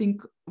know, something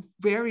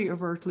very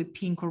overtly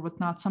pink or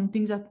whatnot,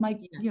 something that my,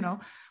 you know,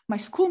 my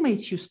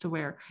schoolmates used to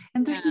wear.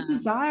 And there's the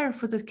desire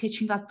for that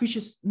catching up, which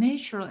is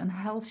natural and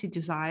healthy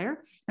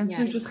desire. And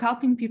so just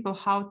helping people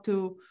how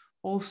to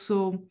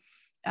also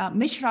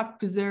measure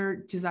up with their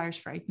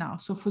desires right now.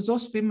 So for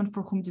those women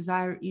for whom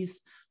desire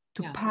is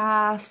to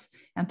pass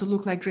and to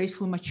look like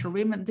graceful, mature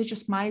women, they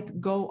just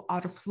might go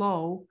out of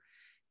flow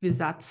with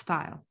that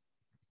style.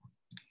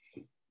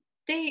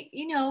 They,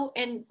 you know,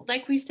 and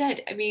like we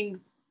said, I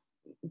mean,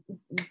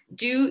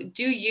 do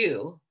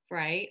you,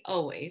 right?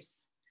 Always.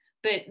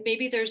 But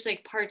maybe there's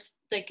like parts,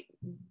 like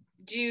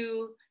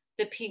do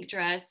the pink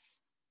dress,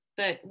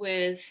 but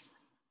with,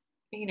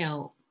 you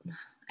know,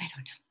 I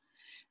don't know.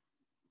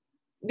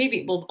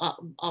 Maybe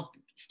I'll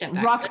step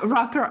back.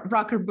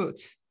 Rocker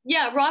boots.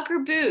 Yeah, rocker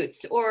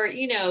boots, or,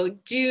 you know,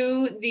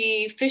 do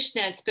the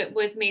fishnets, but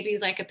with maybe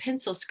like a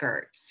pencil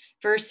skirt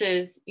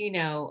versus, you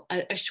know,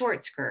 a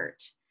short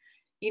skirt.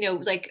 You know,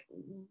 like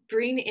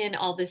bring in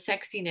all the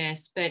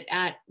sexiness, but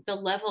at the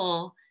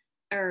level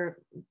or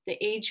the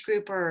age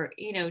group, or,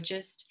 you know,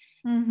 just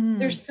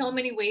there's so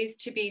many ways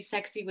to be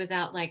sexy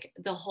without like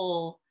the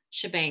whole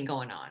shebang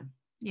going on.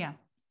 Yeah.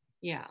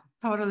 Yeah.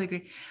 Totally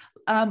agree.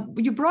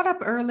 You brought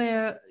up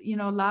earlier, you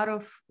know, a lot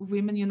of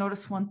women, you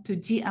notice, want to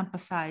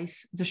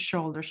de-emphasize the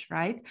shoulders,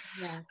 right?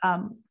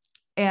 Yeah.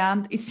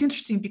 And it's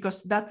interesting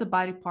because that's the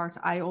body part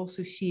I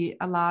also see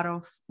a lot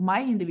of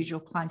my individual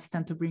clients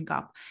tend to bring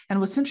up. And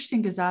what's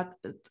interesting is that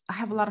I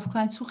have a lot of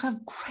clients who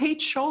have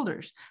great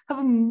shoulders, have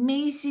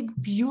amazing,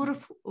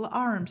 beautiful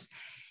arms.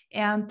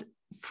 And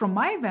from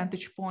my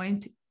vantage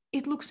point,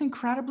 it looks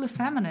incredibly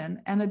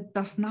feminine, and it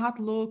does not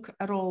look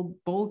at all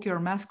bulky or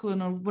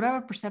masculine or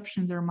whatever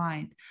perception in their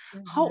mind.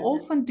 How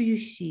often do you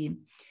see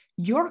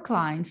your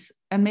clients,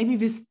 and maybe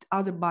this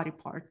other body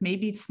part,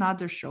 maybe it's not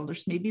their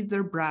shoulders, maybe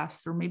their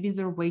breasts, or maybe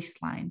their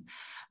waistline,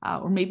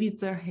 or maybe it's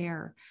their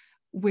hair,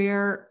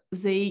 where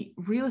they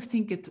really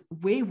think it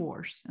way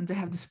worse, and they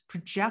have this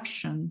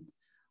projection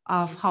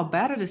of how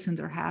bad it is in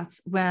their heads,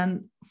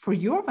 when for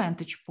your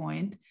vantage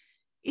point,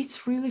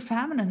 it's really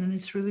feminine and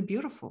it's really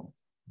beautiful.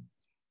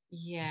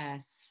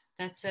 Yes,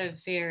 that's a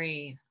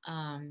very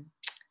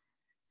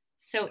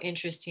so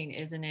interesting,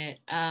 isn't it?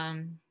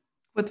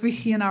 What we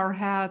see in our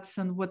heads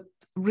and what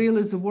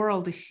really the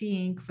world is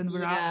seeing when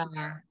we're out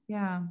there.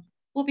 Yeah.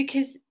 Well,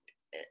 because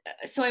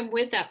so I'm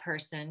with that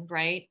person,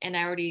 right? And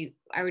I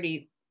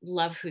already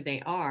love who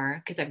they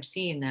are because I'm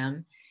seeing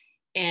them.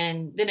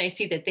 And then I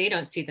see that they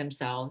don't see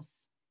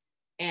themselves.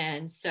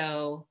 And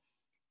so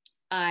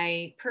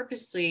I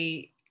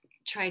purposely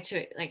try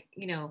to, like,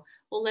 you know,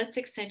 well, let's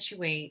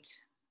accentuate,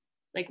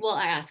 like, well,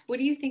 I ask, what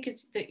do you think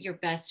is your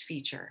best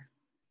feature?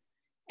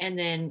 And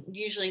then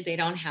usually they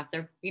don't have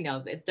their, you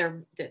know,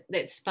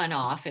 that's spun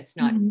off. It's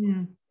not,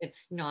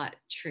 it's not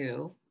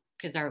true,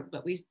 because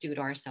what we do to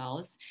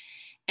ourselves.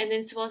 And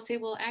then so I'll say,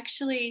 well,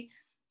 actually,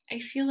 I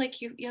feel like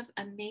you have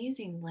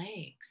amazing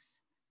legs.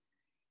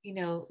 You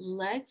know,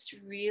 let's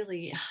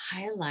really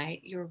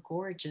highlight your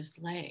gorgeous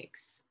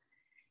legs.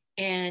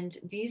 And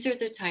these are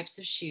the types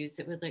of shoes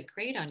that would look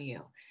great on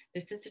you.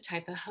 This is the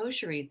type of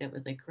hosiery that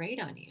would look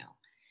great on you,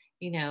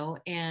 you know,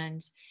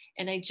 and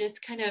I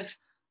just kind of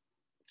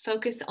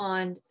focus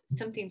on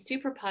something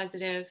super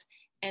positive.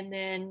 And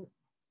then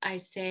I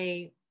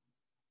say,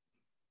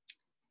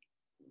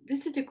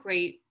 this is a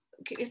great,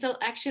 so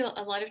actually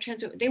a lot of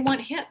trans, they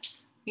want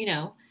hips, you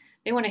know,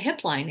 they want a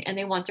hip line and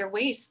they want their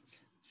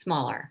waists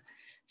smaller.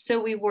 So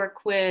we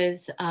work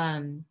with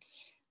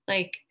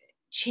like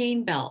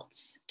chain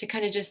belts to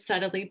kind of just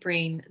subtly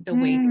bring the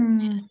weight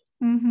Mm, in,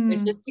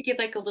 mm-hmm. just to give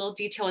like a little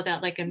detail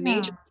without like a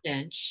major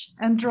Yeah. cinch,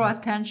 And draw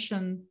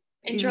attention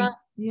and draw even.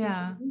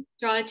 Yeah.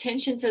 draw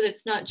attention so that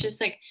it's not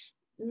just like,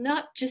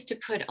 not just to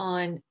put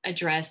on a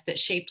dress that's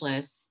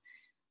shapeless,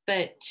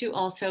 but to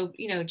also,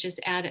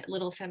 just add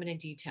little feminine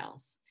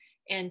details,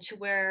 and to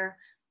where,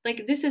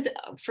 like, this is,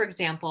 for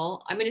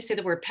example, I'm going to say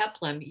the word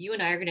peplum. You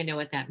and I are going to know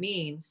what that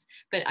means,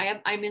 but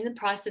I'm in the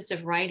process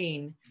of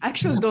writing. I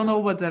actually don't know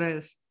what that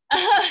is.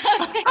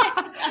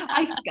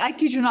 I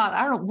kid you not.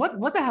 I don't know.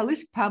 What the hell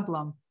is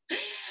pablum?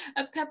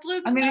 A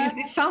peplum. I mean,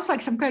 it sounds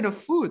like some kind of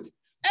food.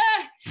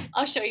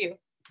 I'll show you.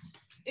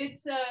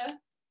 It's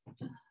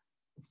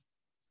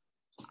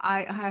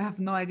I have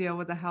no idea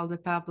what the hell the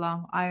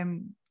pablum.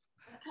 peplum.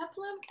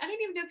 I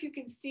don't even know if you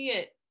can see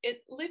it.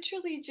 It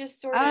literally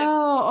just sort of.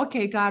 Oh,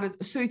 okay, got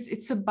it. So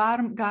it's a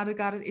bottom. Got it.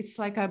 It's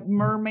like a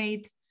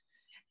mermaid.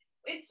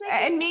 It's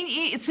like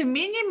It's a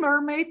mini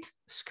mermaid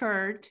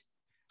skirt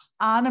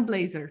on a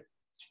blazer.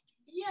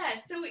 Yeah,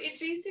 so it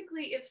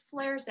basically, it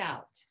flares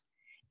out.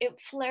 It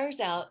flares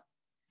out.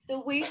 The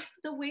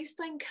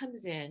waistline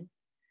comes in.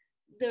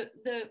 The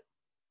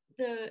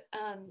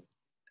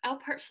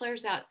out part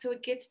flares out, so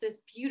it gets this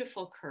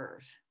beautiful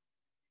curve.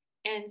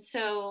 And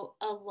so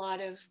a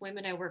lot of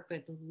women I work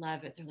with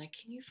love it. They're like,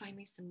 "Can you find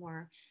me some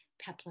more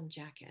peplum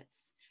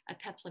jackets, a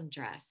peplum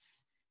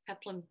dress,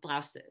 peplum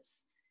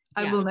blouses?"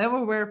 I Yeah. will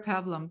never wear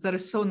peplum. That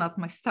is so not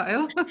my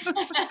style.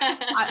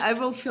 I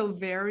will feel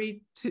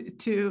very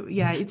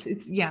yeah,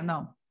 it's yeah,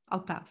 no,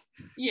 I'll pass.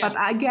 Yeah. But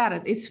I get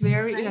it. It's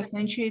very, it Right.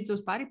 accentuates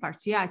those body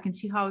parts. Yeah, I can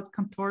see how it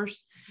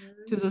contours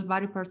to those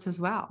body parts as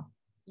well.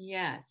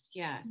 Yes,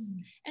 yes.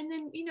 And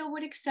then,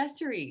 what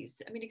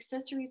accessories? I mean,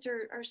 accessories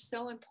are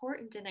so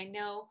important. And I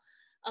know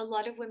a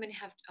lot of women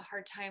have a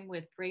hard time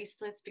with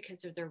bracelets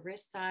because of their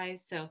wrist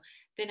size. So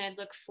then I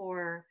look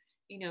for,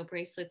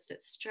 bracelets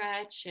that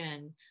stretch,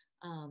 and,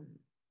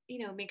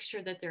 make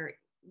sure that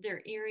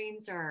their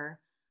earrings are,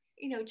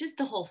 just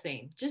the whole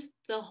thing, just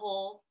the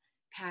whole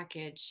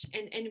package,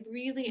 and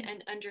really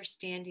an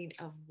understanding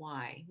of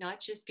why, not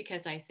just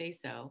because I say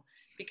so,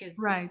 because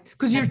Right.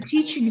 Because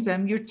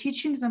you're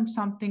teaching them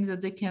something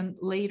that they can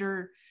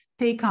later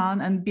take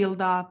on and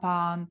build up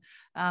on.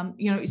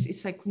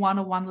 It's like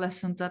one-on-one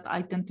lesson that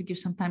I tend to give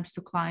sometimes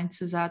to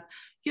clients is that,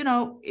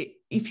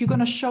 if you're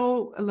going to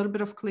show a little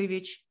bit of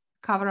cleavage,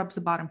 cover up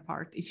the bottom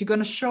part. If you're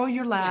going to show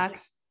your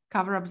legs,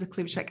 cover up the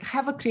cleavage, like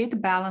create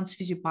a balance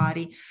with your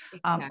body.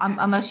 Exactly.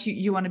 Unless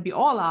you want to be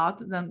all out,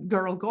 then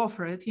girl, go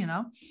for it,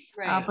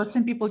 Right. But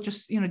some people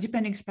just,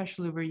 depending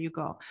especially where you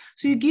go.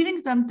 So you're giving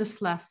them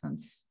these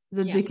lessons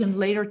that they can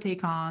later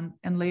take on,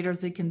 and later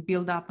they can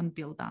build up and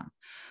build on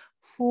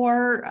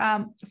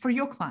for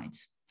your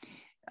clients.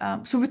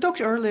 So we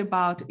talked earlier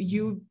about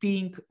you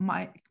being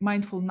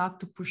mindful not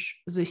to push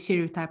the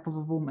stereotype of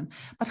a woman,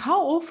 but how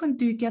often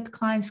do you get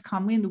clients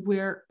come in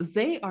where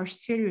they are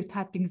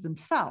stereotyping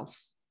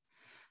themselves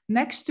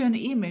next to an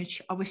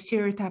image of a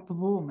stereotype of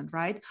a woman,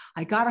 right?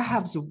 I gotta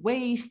have the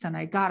waist and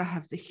I gotta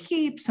have the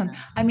hips. And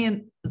I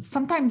mean,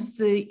 sometimes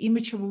the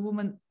image of a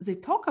woman they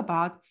talk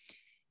about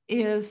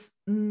it's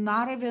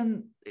not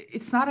even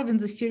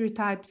the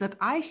stereotype that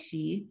I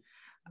see.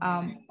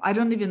 I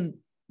don't even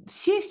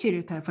see a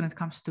stereotype when it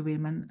comes to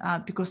women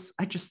because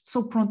I just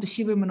so prone to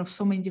see women of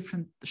so many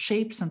different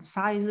shapes and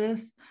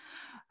sizes.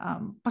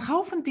 But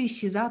how often do you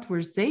see that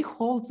where they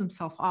hold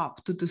themselves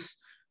up to this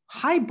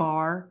high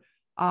bar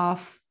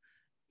of,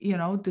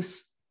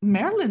 this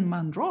Marilyn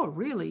Monroe,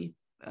 really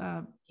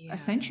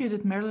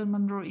accentuated Marilyn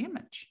Monroe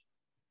image?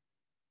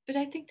 But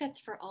I think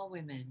that's for all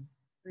women,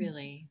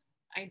 really.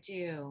 I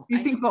do. You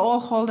think we all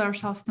hold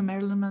ourselves to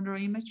Marilyn Monroe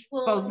image?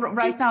 Well,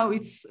 right now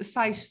it's a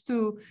size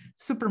 2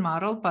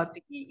 supermodel, but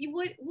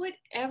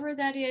whatever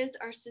that is,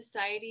 our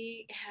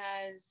society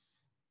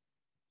is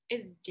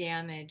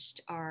damaged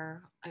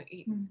our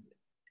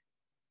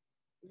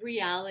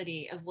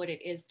reality of what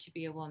it is to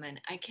be a woman.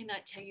 I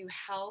cannot tell you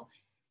how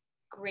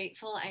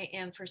grateful I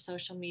am for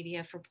social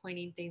media for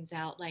pointing things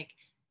out, like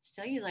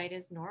cellulite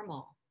is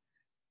normal.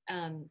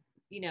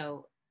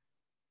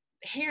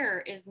 Hair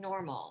is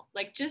normal.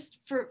 Like, just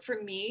for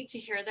me to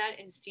hear that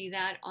and see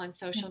that on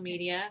social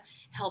media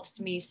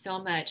helps me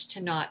so much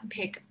to not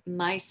pick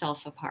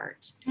myself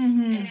apart.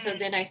 And so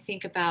then I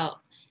think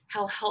about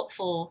how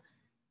helpful,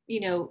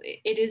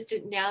 it is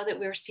to, now that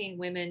we're seeing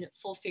women,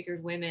 full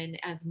figured women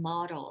as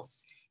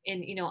models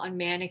and, on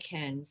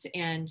mannequins,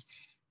 and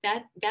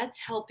that's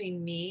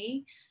helping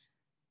me.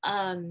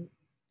 I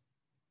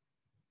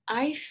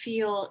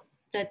feel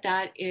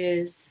that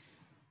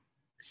is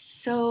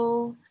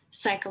so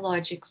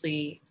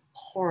psychologically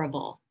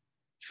horrible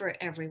for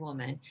every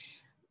woman.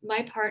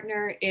 My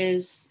partner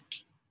is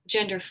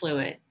gender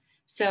fluid,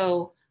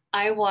 so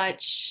I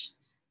watch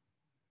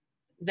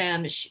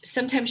them.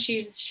 Sometimes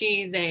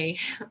she, they,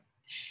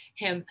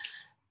 him,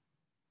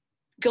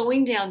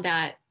 going down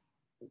that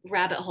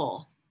rabbit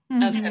hole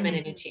of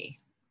femininity.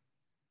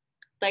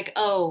 Like,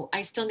 oh,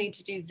 I still need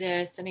to do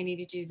this and I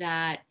need to do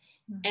that.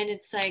 And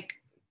it's like,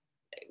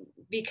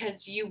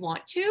 because you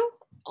want to,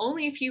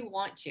 only if you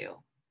want to.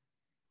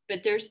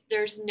 But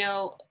there's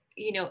no,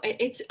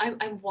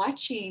 I'm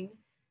watching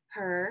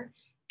her,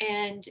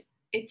 and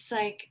it's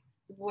like,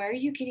 where are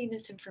you getting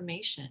this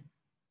information?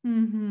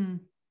 Mm-hmm.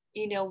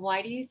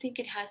 Why do you think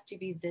it has to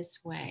be this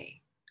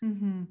way?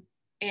 Mm-hmm.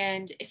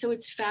 And so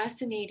it's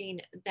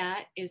fascinating.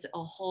 That is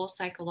a whole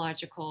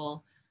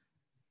psychological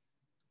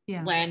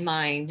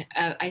landmine,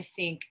 I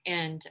think.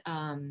 And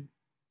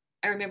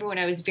I remember when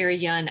I was very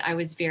young, I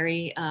was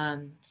very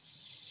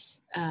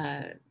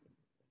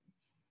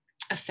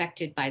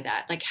affected by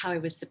that, like how I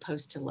was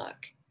supposed to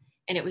look.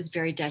 And it was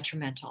very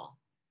detrimental.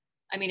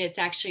 I mean, it's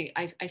actually,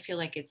 I feel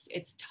like it's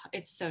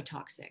so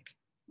toxic.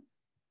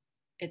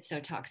 It's so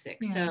toxic.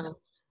 Yeah. So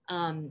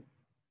I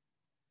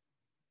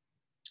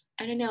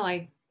don't know.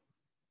 I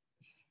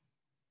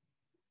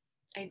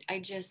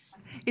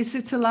just,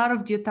 it's a lot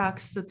of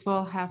detox that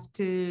we'll have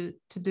to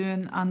do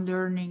an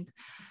unlearning.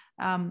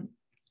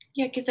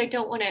 Yeah, because I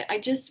don't want to,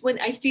 when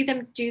I see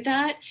them do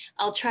that,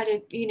 I'll try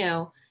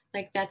to,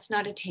 like, that's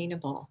not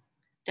attainable.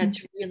 That's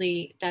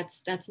really,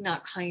 that's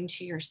not kind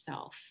to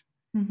yourself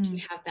to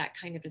have that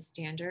kind of a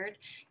standard.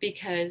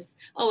 Because,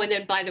 oh, and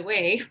then by the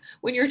way,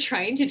 when you're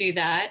trying to do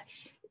that,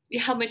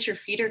 how much your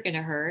feet are going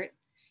to hurt,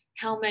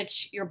 how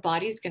much your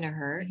body's going to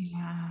hurt,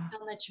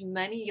 how much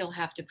money you'll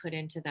have to put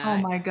into that. Oh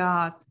my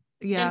God.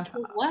 Yeah. And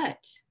for what?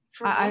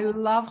 I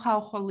love how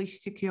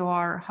holistic you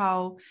are,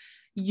 how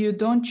you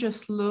don't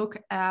just look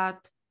at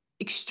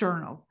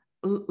external.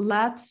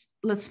 Let's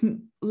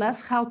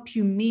help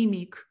you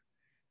mimic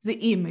the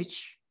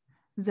image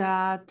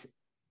that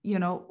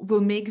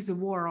will make the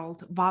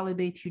world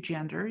validate your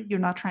gender. You're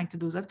not trying to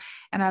do that.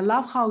 And I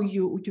love how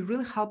you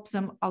really help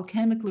them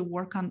alchemically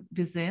work on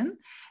within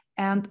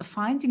and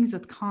finding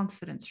that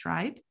confidence,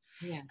 right?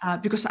 Yeah.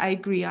 Because I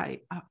agree.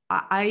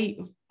 I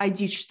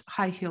ditched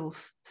high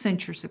heels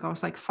centuries ago. I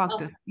was like, fuck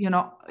this,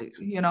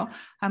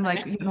 I'm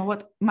like, you know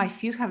what? My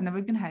feet have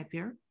never been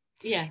happier.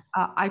 Yes.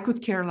 I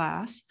could care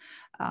less.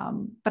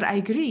 But I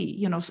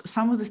agree,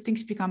 some of the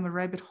things become a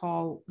rabbit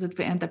hole that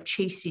we end up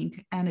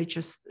chasing, and it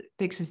just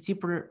takes us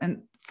deeper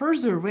and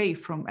further away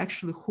from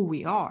actually who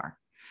we are,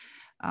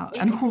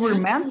 and who we're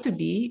meant to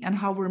be and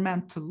how we're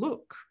meant to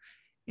look.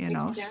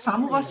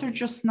 Some of us are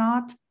just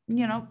not,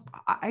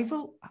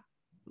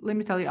 let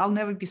me tell you, I'll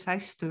never be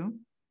size 2.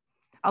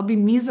 I'll be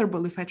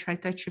miserable if I try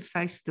to achieve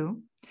size 2.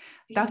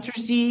 Dr.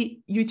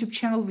 Z YouTube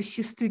channel will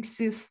cease to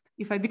exist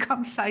if I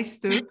become size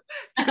 2,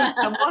 because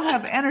I won't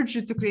have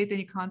energy to create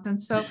any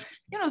content. So,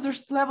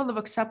 there's a level of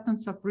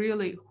acceptance of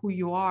really who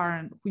you are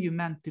and who you're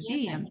meant to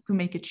be, and to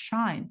make it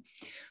shine.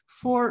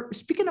 For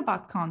speaking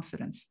about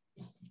confidence,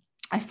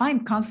 I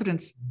find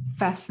confidence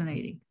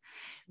fascinating,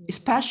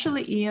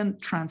 especially in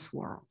trans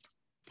world.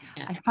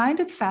 I find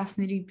it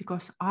fascinating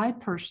because I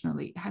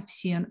personally have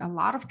seen a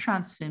lot of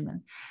trans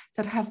women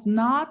that have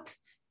not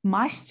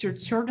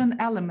mastered certain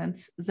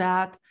elements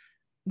that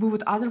we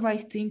would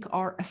otherwise think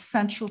are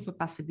essential for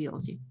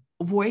possibility.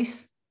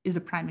 Voice is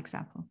a prime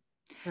example.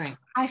 Right.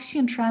 I've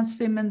seen trans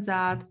women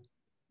that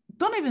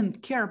don't even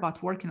care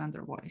about working on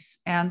their voice,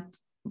 and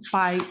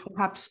by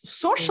perhaps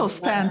social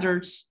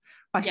standards,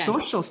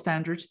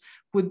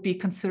 would be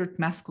considered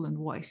masculine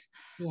voice.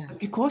 Yeah. But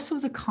because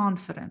of the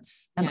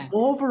confidence and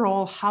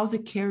overall how they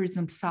carry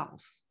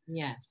themselves,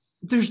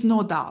 there's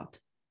no doubt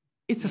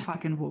it's a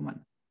fucking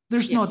woman.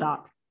 There's no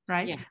doubt,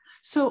 right? Yeah.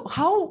 So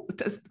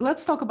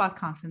let's talk about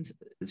confidence.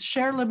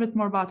 Share a little bit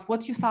more about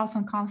what your thoughts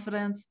on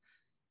confidence.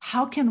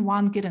 How can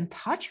one get in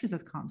touch with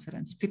that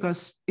confidence?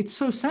 Because it's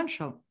so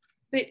essential.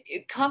 But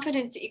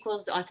confidence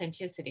equals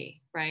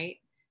authenticity, right?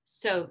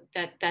 So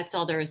that's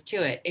all there is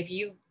to it. If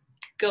you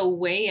go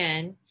way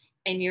in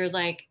and you're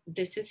like,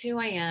 this is who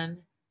I am,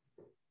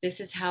 this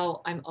is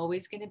how I'm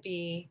always going to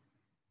be,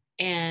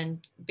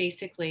 and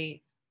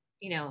basically,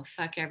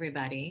 fuck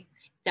everybody.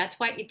 That's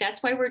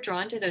why we're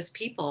drawn to those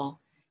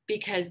people,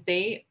 because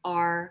they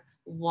are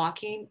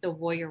walking the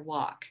warrior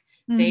walk.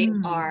 They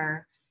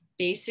are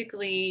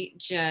basically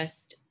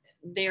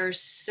they're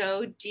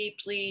so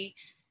deeply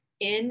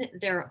in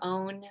their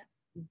own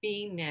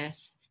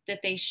beingness that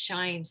they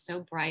shine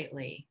so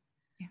brightly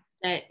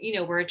that,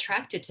 we're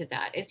attracted to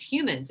that as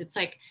humans. It's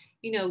like,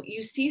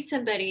 you see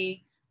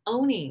somebody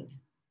owning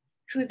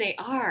who they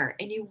are,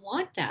 and you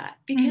want that,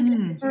 because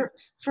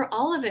for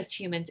all of us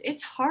humans,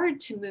 it's hard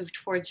to move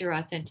towards your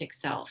authentic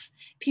self.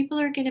 People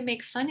are going to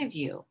make fun of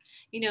you.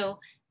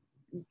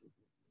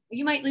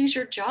 You might lose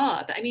your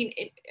job. I mean,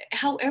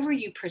 however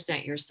you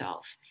present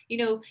yourself,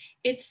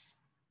 it's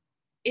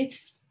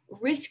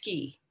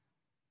risky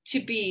to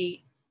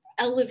be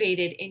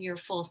elevated in your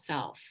full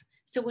self.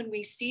 So when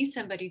we see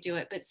somebody do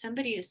it, but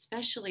somebody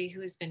especially who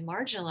has been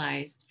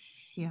marginalized,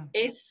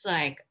 it's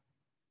like,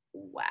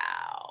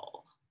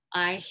 wow,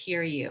 I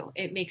hear you.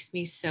 It makes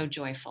me so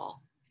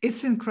joyful.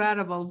 It's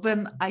incredible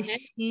when I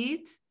see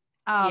it,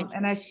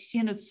 and I've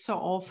seen it so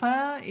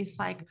often. It's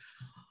like,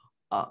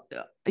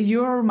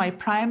 you're my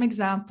prime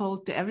example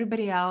to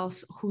everybody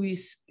else who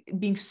is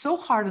being so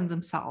hard on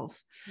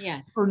themselves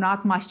Yes. for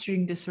not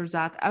mastering this or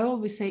that. I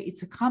always say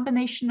it's a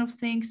combination of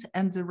things,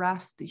 and the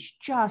rest is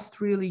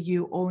just really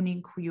you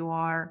owning who you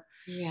are.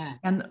 Yes.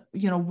 And,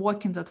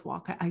 walking that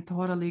walk. I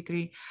totally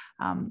agree.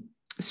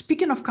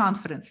 Speaking of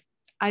confidence,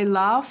 I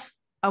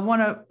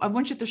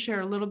want you to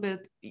share a little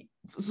bit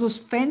those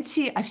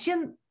fancy, I've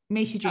seen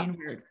Macy Jane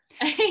wear.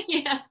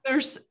 Yeah.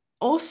 There's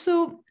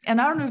also, and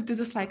I don't know if this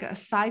is like a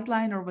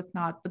sideline or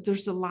whatnot, but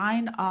there's a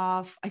line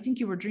of, I think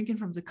you were drinking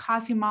from the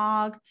coffee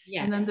mug,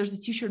 and then there's the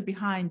t-shirt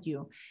behind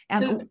you.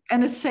 And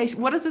it says,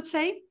 what does it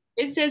say?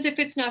 It says, if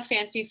it's not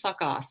fancy,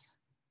 fuck off.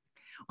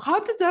 How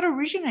did that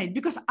originate?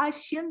 Because I've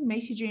seen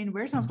Macy Jane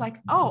wears, and I was like,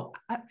 oh,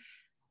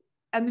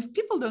 and if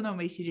people don't know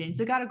Macy Jane,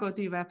 they got to go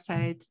to your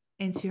website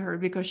and see her,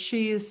 because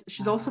she's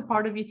also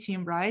part of your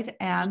team, right?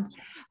 And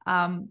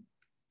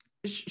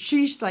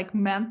she's like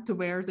meant to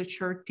wear the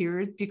shirt,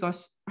 period,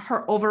 because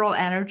her overall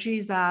energy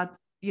is that,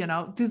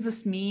 this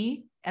is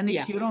me. And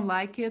if you don't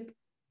like it,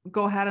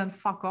 go ahead and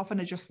fuck off. And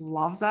I just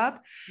love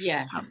that.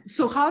 Yeah.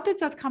 So how did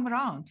that come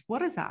around?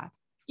 What is that?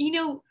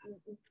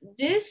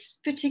 This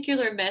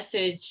particular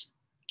message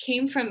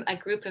came from a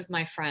group of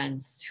my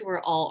friends who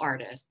were all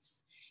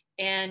artists.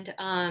 And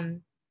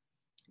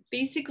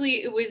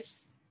basically it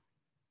was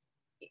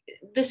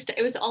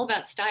all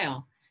about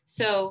style.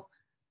 So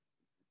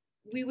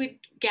we would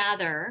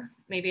gather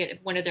maybe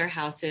at one of their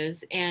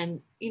houses,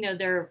 and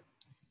they're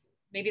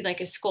maybe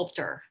like a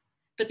sculptor,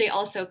 but they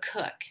also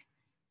cook,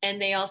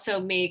 and they also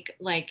make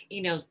like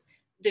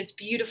this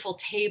beautiful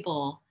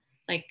table,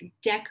 like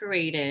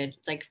decorated,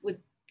 like with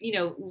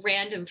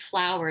random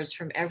flowers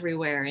from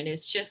everywhere. And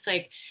it's just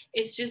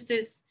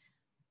this,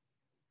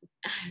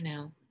 I don't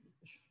know,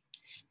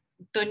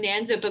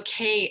 bonanza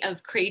bouquet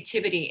of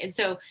creativity. And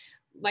so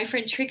my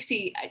friend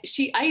Trixie,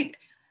 I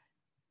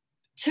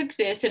took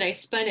this and I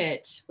spun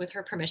it with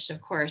her permission,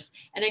 of course.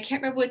 And I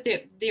can't remember what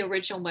the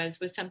original was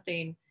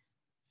something,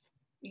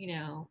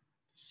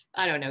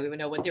 I don't even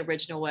know what the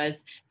original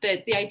was,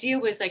 but the idea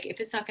was like,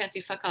 if it's not fancy,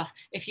 fuck off.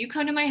 If you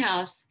come to my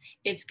house,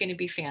 it's going to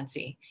be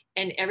fancy.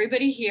 And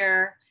everybody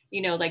here,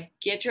 like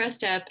get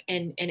dressed up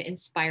and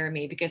inspire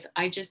me, because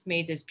I just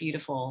made this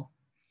beautiful.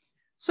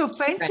 So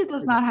fancy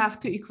does not have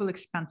to equal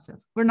expensive.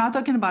 We're not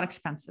talking about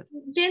expensive.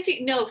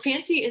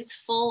 Fancy is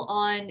full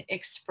on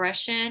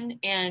expression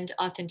and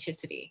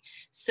authenticity.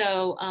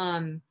 So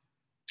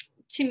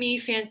to me,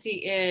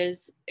 fancy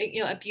is,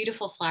 a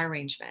beautiful flower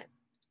arrangement.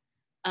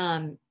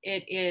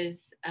 It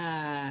is,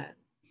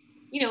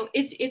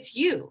 it's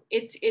you.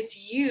 It's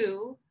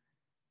you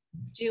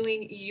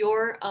doing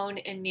your own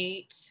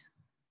innate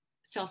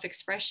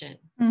self-expression.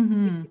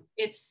 Mm-hmm.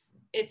 It's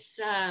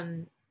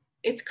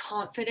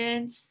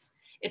confidence.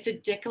 It's a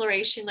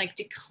declaration, like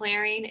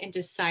declaring and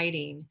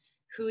deciding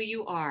who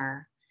you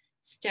are,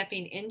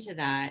 stepping into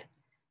that,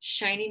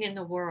 shining in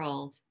the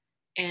world,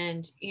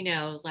 and,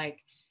 like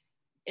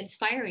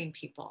inspiring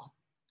people.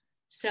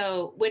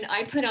 So when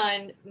I put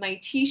on my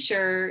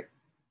t-shirt,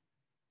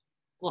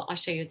 well, I'll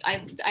show you.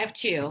 I have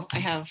two. I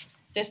have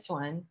this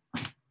one.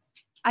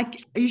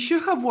 You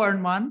should have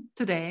worn one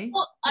today.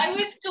 Well, I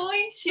was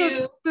going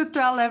to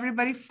tell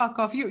everybody, fuck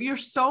off. You're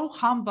so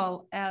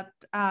humble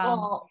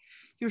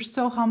you're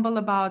so humble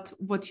about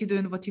what you do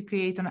and what you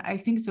create. And I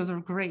think those are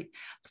great.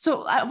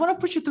 So I want to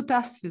put you to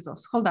test with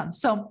those. Hold on.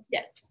 So,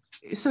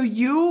 so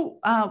you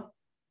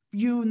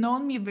know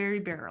me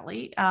very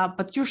barely,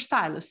 but you're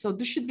stylish. So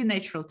this should be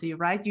natural to you,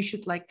 right? You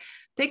should like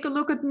take a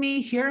look at me,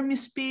 hear me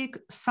speak,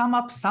 sum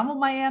up some of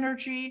my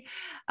energy.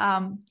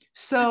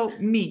 So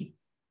me,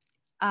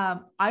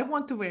 I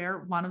want to wear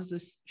one of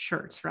these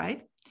shirts,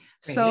 right?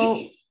 Great.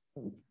 So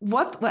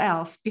what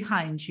else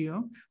behind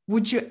you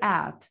would you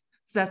add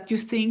that you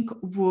think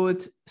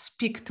would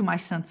speak to my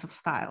sense of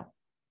style?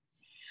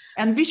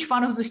 And which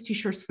one of those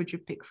t-shirts would you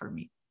pick for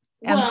me?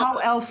 And how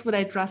else would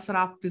I dress it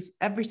up with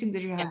everything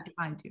that you have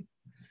behind you?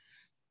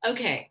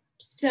 Okay,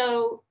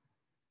 so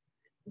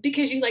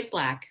because you like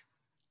black,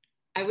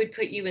 I would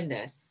put you in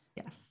this.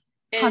 Yes,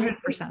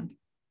 100%.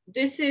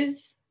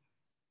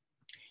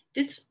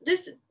 This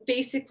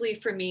basically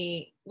for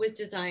me was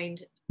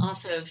designed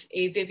off of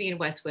a Vivienne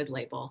Westwood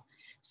label.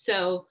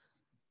 So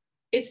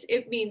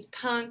it means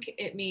punk,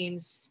 it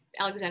means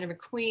Alexander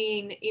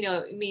McQueen,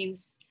 it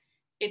means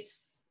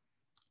it's.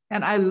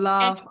 And I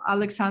love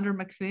Alexander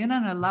McQueen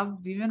and I love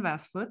Vivienne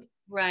Westwood.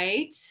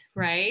 Right,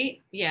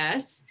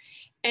 yes.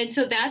 And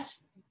so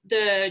that's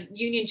the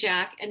Union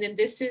Jack. And then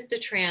this is the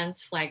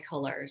trans flag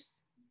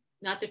colors,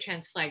 not the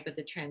trans flag, but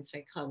the trans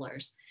flag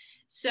colors.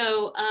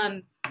 So,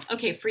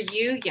 okay, for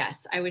you,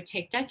 yes, I would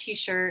take that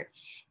t-shirt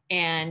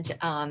and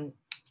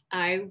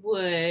I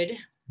would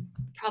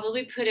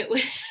probably put it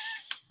with.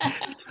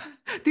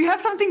 Do you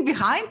have something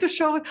behind to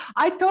show it?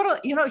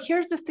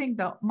 Here's the thing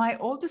though. My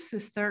oldest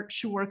sister,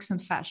 she works in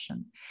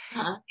fashion.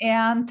 Uh-huh.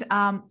 And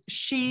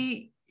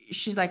she's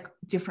like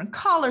different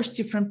colors,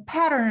 different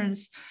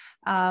patterns.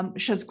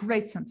 She has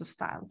great sense of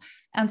style.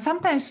 And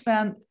sometimes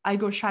when I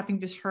go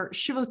shopping with her,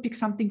 she will pick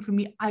something for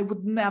me. I'm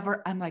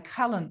like,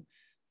 Helen,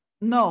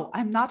 no,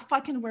 I'm not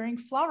fucking wearing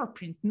flower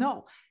print.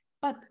 No.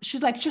 but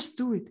she's like, just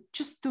do it.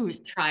 Just do it.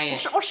 Just try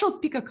it. Or she'll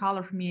pick a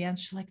color for me and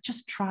she's like,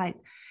 just try it.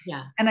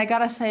 Yeah. And I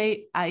gotta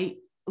say, I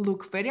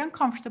look very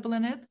uncomfortable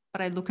in it,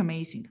 but I look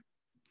amazing.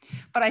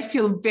 But I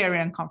feel very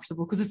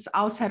uncomfortable because it's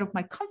outside of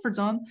my comfort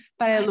zone,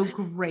 but I look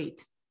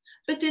great.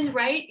 But then,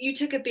 right, you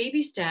took a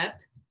baby step.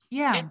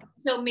 Yeah. And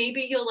so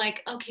maybe you'll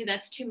like, okay,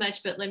 that's too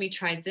much, but let me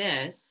try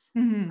this.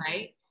 Mm-hmm.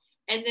 Right.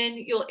 And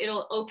then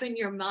it'll open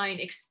your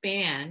mind,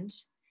 expand.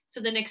 So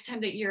the next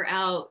time that you're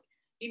out,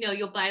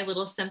 you'll buy a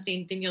little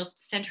something, then you'll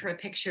send her a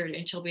picture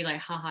and she'll be like,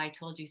 haha, I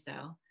told you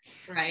so.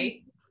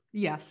 Right.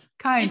 Yes,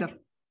 kind of.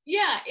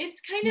 Yeah, it's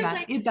kind of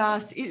like it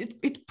does.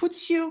 It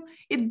puts you,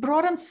 it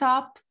broadens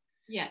up.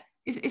 Yes.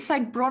 It's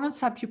like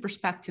broadens up your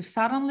perspective.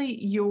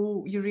 Suddenly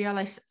you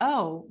realize,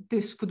 oh,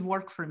 this could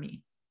work for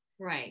me.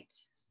 Right.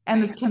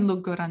 And right. It can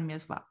look good on me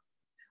as well.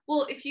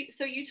 Well,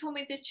 so you told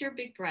me that you're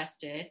big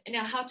breasted. And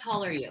now how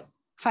tall are you?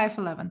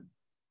 5'11".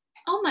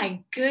 Oh my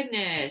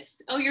goodness.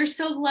 Oh, you're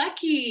so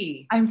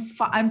lucky.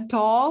 I'm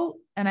tall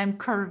and I'm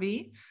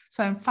curvy.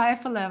 So I'm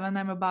 5'11".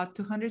 I'm about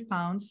 200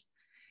 pounds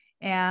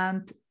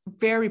and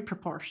very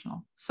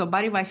proportional. So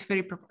body-wise,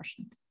 very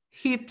proportionate.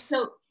 Hips,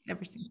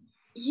 everything.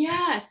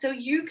 Yeah. So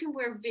you can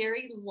wear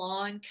very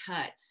long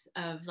cuts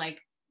of like,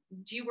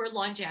 do you wear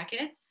long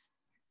jackets?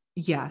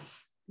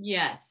 Yes.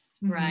 Yes.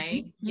 Mm-hmm.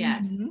 Right.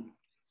 Yes. Mm-hmm.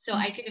 So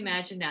I can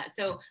imagine that.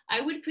 So I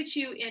would put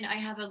you in, I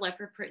have a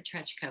leopard print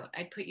trench coat.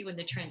 I'd put you in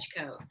the trench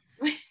coat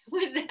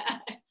with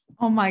that.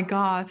 Oh my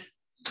God.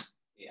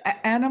 Yeah.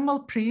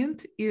 Animal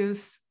print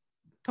is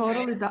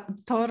totally, right.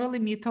 Totally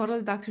me,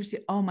 totally Dr. C.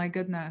 Oh my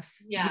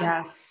goodness. Yeah.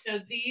 Yes. So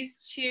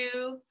these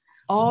two.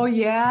 Oh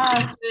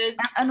yes.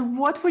 And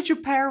what would you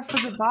pair for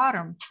the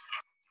bottom?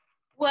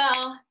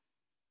 Well,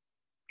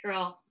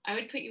 girl, I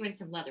would put you in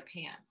some leather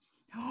pants.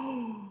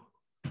 Oh.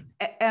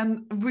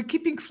 And we're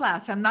keeping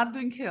flats. I'm not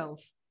doing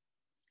heels.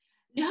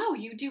 No,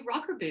 you do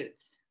rocker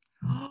boots.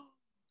 Oh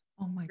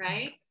my God.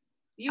 Right?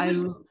 You would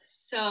look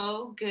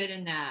so good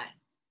in that.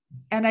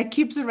 And I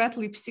keep the red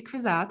lipstick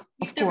with that,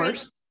 of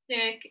course.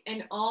 Lipstick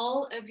and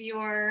all of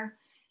your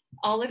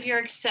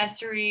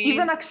accessories.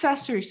 Even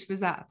accessories with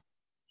that.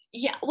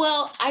 Yeah.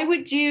 Well, I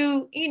would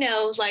do,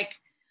 like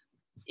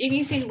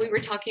anything we were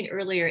talking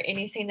earlier,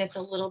 anything that's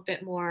a little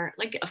bit more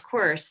like, of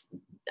course,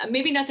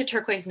 maybe not the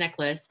turquoise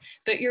necklace,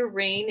 but your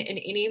ring and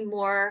any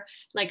more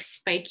like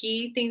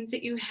spiky things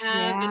that you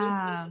have.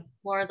 Yeah.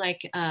 More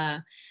like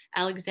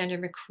Alexander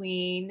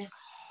McQueen,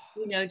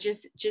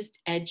 just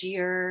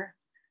edgier,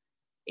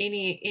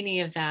 any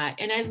of that.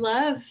 And I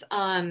love,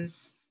 I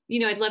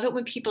love it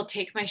when people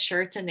take my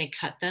shirts and they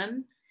cut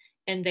them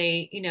and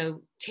they,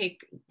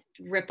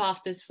 rip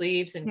off the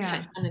sleeves and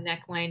cut on the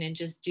neckline and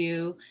just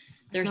do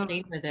their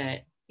thing with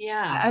it.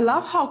 Yeah. I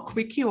love how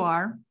quick you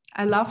are.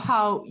 I love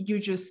how you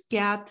just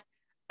get,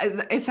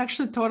 it's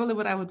actually totally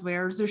what I would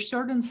wear. There's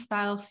certain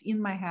styles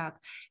in my head.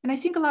 And I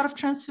think a lot of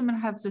trans women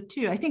have that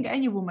too. I think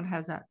any woman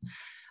has that.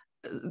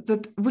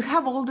 That we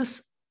have all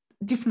this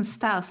different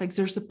styles. Like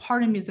there's a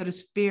part of me that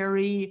is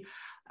very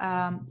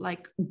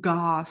like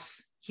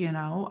gauze,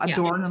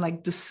 adorned in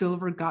like the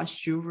silver gauze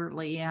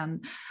jewelry.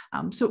 And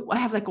so I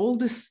have like all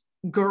this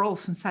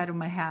girls inside of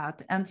my head.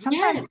 And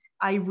sometimes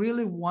I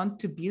really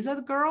want to be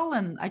that girl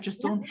and I just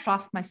don't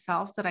trust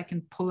myself that I can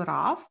pull it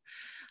off.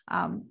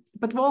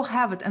 But we all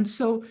have it. And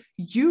so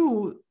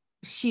you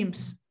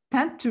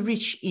tend to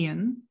reach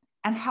in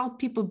and help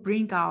people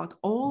bring out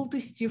all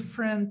these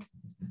different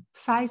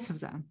sides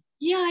of them.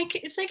 Yeah,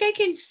 it's like I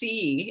can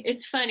see.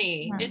 It's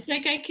funny. Yeah. It's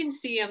like I can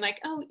see. I'm like,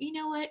 oh, you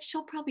know what?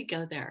 She'll probably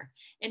go there.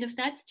 And if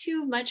that's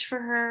too much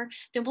for her,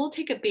 then we'll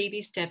take a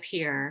baby step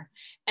here.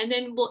 And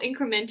then we'll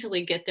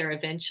incrementally get there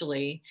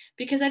eventually.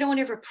 Because I don't want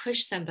to ever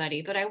push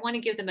somebody, but I want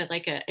to give them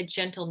a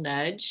gentle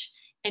nudge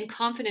and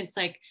confidence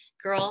like,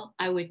 girl,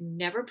 I would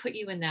never put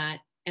you in that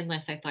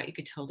unless I thought you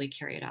could totally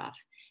carry it off.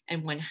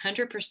 And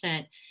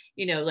 100%,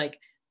 like,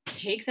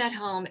 take that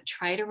home,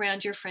 try it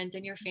around your friends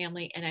and your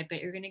family, and I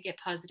bet you're going to get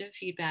positive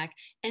feedback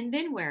and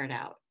then wear it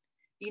out.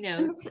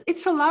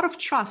 It's a lot of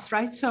trust,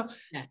 right? So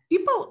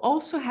people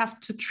also have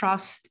to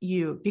trust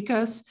you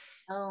because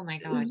oh my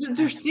God,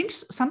 there's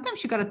things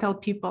sometimes you got to tell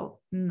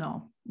people,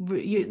 no,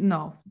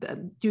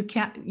 you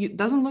can't, it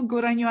doesn't look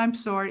good on you. I'm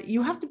sorry.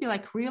 You have to be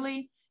like,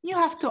 really? You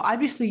have to,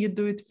 obviously you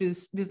do it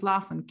with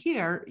love and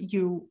care.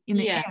 You, in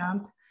the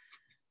end,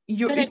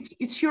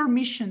 it's your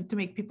mission to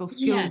make people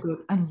feel good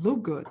and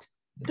look good.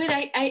 But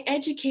I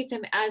educate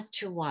them as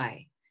to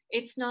why.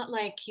 It's not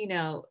like,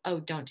 oh,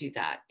 don't do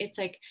that. It's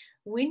like,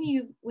 when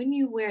you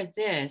wear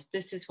this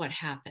is what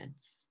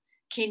happens.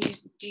 Do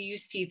you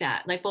see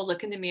that? Like, well,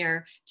 look in the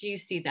mirror. Do you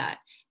see that?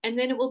 And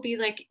then it will be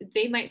like,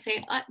 they might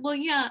say, well,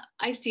 yeah,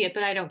 I see it,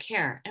 but I don't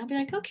care. And I'll be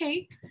like,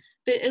 okay,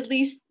 but at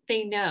least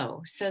they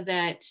know, so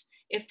that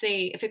if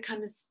it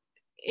comes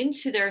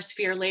into their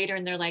sphere later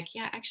and they're like,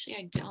 yeah, actually,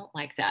 I don't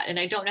like that. And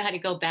I don't know how to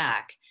go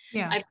back.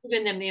 Yeah. I've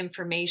given them the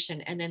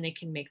information and then they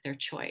can make their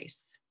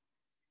choice.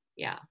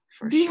 Yeah.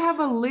 Do you have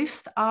a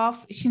list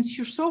of, since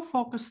you're so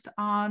focused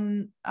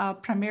on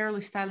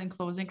primarily styling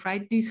clothing,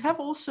 right? Do you have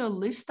also a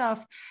list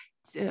of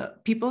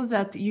people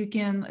that you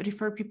can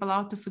refer people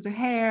out to for the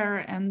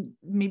hair and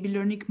maybe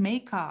learning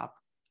makeup?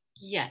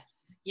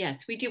 Yes,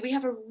 yes, we do. We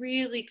have a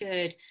really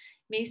good,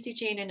 Macy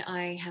Jane and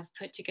I have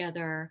put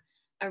together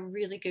a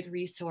really good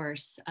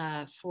resource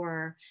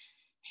for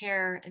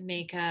hair and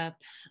makeup.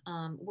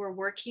 We're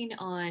working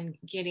on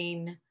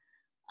getting,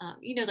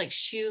 like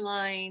shoe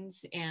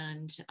lines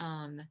and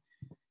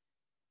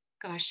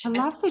gosh, I as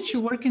love that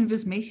you're working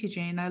with Macy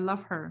Jane. I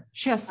love her.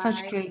 She has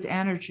such I great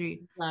energy.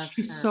 love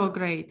She's her. so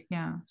great.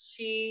 Yeah.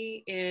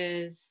 She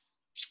is,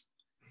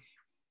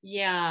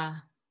 yeah,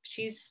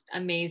 she's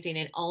amazing,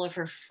 and all of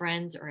her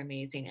friends are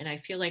amazing. And I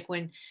feel like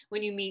when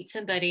you meet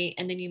somebody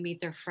and then you meet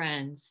their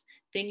friends,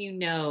 then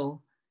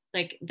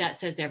like that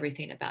says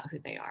everything about who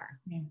they are,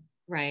 Yeah.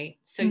 right?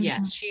 So yeah,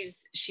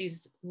 Mhm.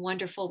 she's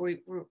wonderful.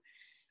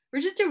 We're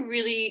just a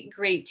really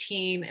great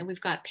team, and we've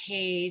got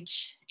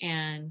Paige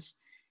and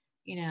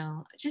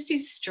just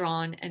these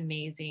strong,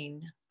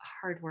 amazing,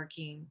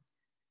 hardworking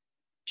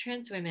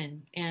trans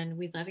women, and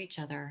we love each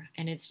other.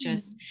 And it's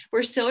just,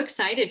 we're so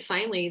excited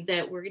finally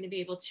that we're going to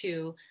be able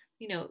to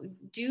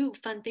do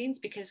fun things,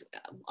 because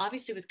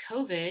obviously with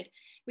COVID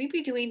we'd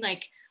be doing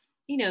like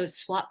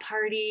swap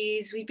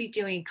parties, we'd be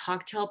doing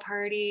cocktail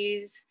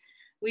parties,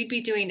 we'd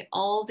be doing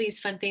all these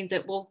fun things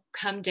that will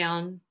come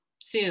down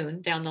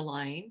soon down the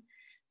line.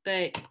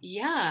 But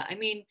yeah, I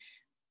mean,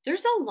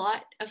 there's a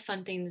lot of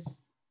fun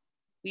things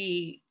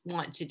we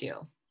want to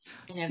do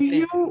and Do have been.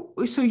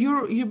 you, so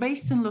you're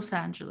based in Los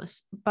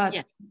Angeles, Yeah.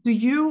 but do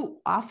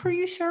you offer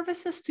your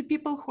services to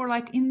people who are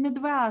like in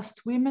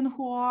Midwest, women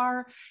who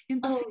are in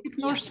Oh Pacific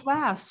yeah.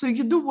 Northwest? So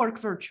you do work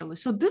virtually.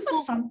 So this is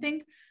Well,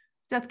 something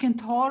that can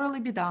totally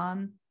be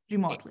done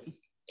remotely.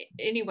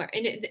 anywhere.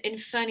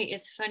 And funny,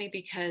 it's funny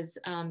because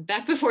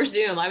back before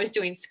Zoom I was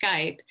doing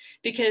Skype,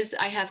 because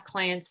I have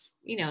clients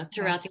Yeah.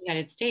 throughout the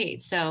United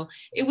States. So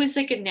it was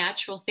like a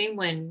natural thing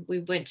when we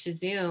went to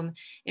Zoom,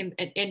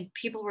 and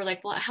people were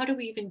like, well, how do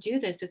we even do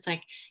this? It's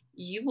like,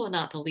 you will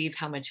not believe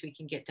how much we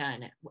can get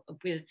done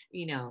with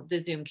the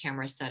Zoom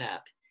camera set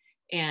up.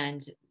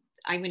 And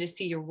I'm going to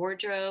see your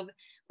wardrobe,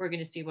 we're going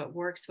to see what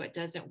works, what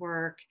doesn't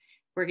work,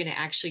 we're going to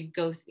actually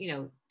go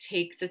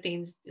take the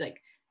things like,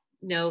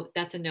 no,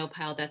 that's a no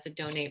pile, that's a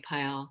donate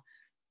pile.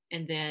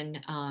 And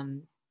then,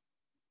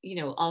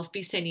 I'll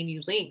be sending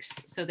you links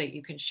so that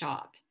you can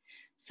shop.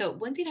 So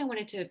one thing I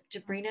wanted to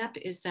bring up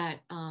is that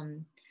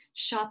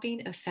shopping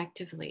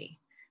effectively,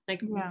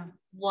 like Yeah.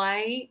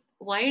 why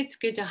it's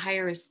good to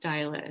hire a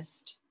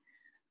stylist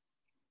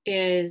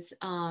is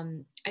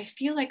I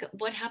feel like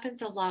what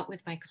happens a lot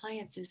with my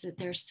clients is that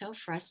they're so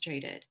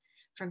frustrated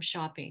from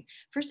shopping.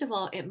 First of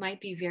all, it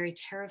might be very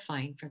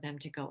terrifying for them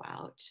to go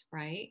out,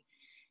 right?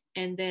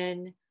 And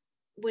then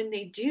when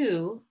they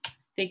do,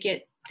 they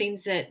get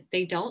things that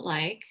they don't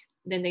like,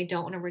 then they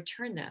don't want to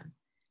return them.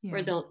 Or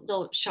Yeah.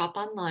 they'll shop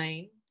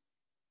online,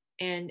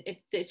 and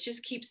it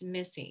just keeps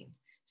missing.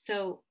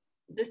 So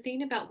the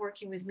thing about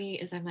working with me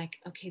is I'm like,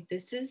 okay,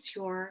 this is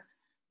your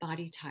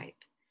body type.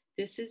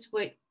 This is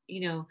what,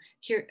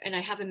 here, and I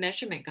have a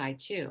measurement guide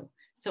too.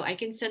 So I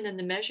can send them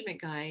the measurement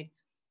guide.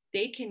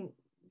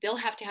 They'll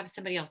have to have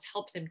somebody else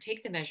help them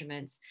take the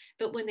measurements.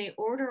 But when they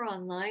order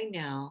online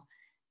now,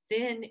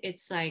 then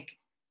it's like,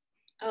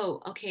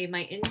 oh, okay,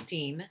 my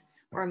inseam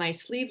or my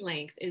sleeve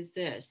length is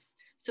this,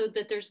 so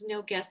that there's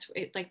no guess,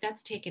 like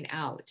that's taken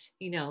out.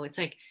 It's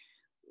like,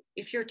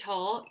 if you're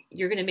tall,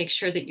 you're going to make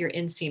sure that your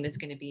inseam is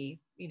going to be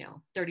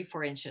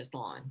 34 inches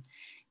long.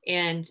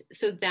 And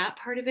so that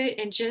part of it,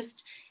 and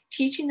just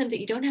teaching them that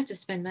you don't have to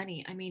spend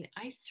money. I mean,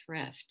 I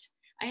thrift,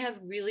 I have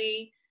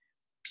really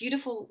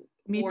beautiful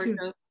Me too.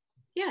 wardrobe.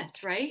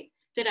 Yes, right,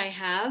 that I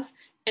have.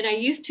 And I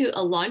used to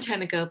a long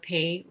time ago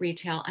pay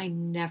retail. I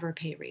never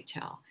pay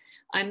retail.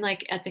 I'm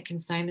like at the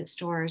consignment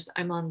stores,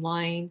 I'm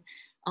online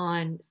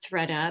on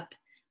ThreadUp,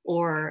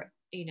 or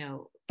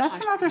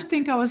That's another Poshmark.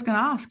 thing I was going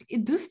to ask.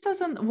 This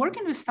doesn't,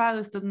 working with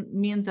stylists doesn't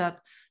mean that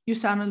you're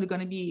suddenly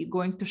going to be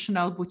going to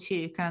Chanel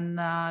boutique and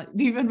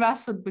Vivienne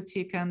Westwood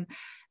boutique. And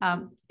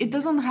it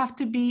doesn't have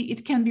to be,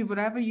 it can be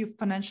whatever your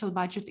financial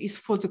budget is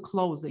for the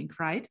clothing,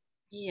 right?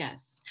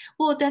 Yes.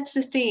 Well, that's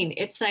the thing.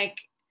 It's like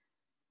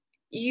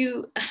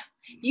you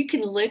you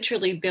can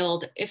literally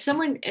build, if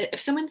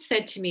someone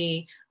said to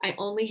me, I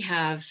only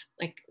have,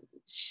 like,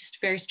 just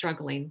very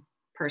struggling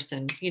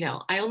person,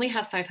 I only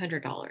have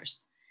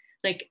 $500.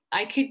 Like,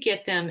 I could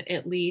get them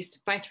at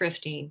least by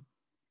thrifting,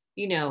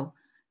 you know,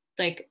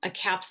 like a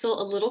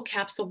little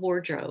capsule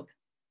wardrobe.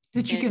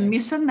 That you And can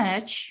mix and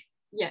match.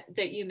 yeah,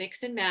 that you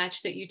mix and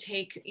match, that you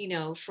take,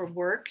 for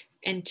work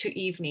and to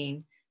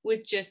evening,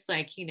 with just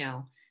like,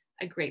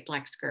 a great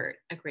black skirt,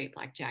 a great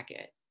black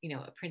jacket,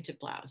 a printed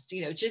blouse,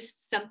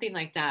 just something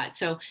like that.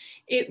 So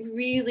it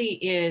really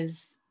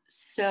is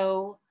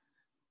so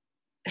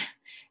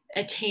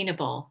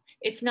attainable.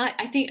 It's not,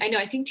 I think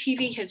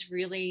TV has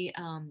really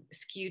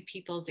skewed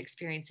people's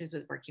experiences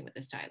with working with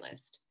a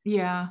stylist.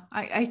 Yeah,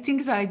 I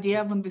think the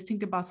idea when we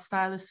think about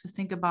stylists, we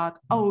think about,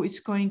 oh, it's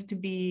going to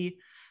be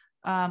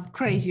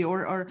crazy,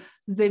 or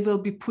they will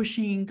be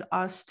pushing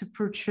us to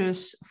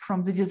purchase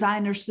from the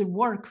designers they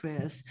work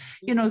with.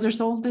 You know,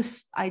 there's all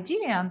this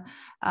idea,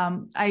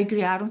 and I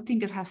agree. I don't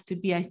think it has to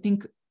be. I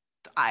think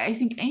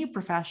any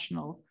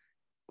professional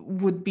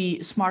would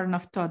be smart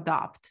enough to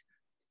adapt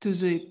to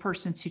the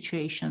person's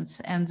situations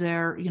and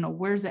their, you know,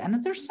 where's the,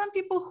 and there's some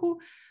people who,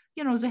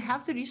 you know, they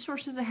have the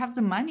resources, they have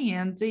the money,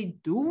 and they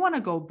do want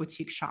to go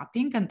boutique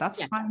shopping, and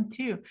that's fine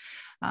too.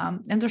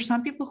 And there's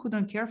some people who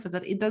don't care for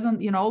that. It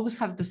doesn't, you know, always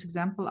have this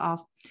example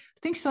of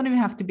things don't even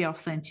have to be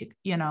authentic,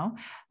 you know.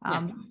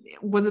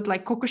 Was it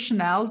like Coco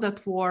Chanel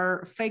that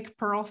wore fake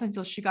pearls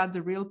until she got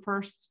the real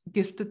purse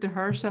gifted to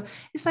her? So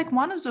it's like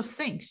one of those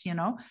things, you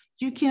know,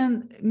 you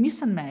can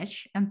mix and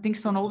match, and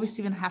things don't always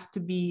even have to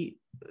be,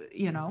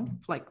 you know,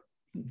 like,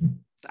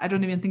 I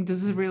don't even think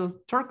this is real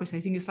turquoise. I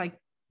think it's like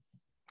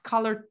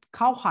colored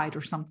cowhide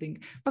or something,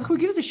 but who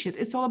gives a shit?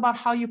 It's all about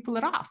how you pull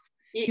it off.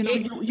 You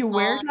know, you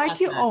wear it like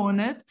you own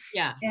it.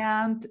 Yeah.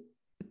 And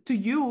to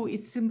you,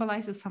 it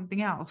symbolizes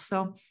something else.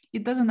 So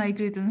it doesn't, I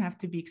agree, it doesn't have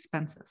to be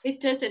expensive.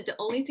 It doesn't. The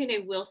only thing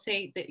I will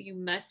say that you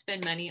must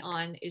spend money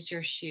on is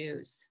your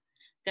shoes.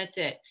 That's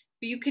it.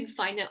 But you can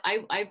find that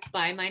I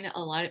buy mine a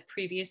lot of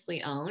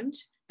previously owned,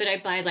 but I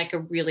buy like a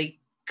really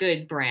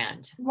good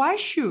brand. Why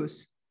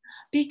shoes?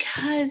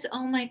 Because,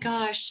 oh my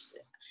gosh,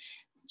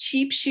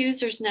 cheap shoes,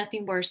 there's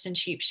nothing worse than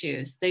cheap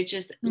shoes. They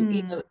just,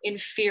 you know,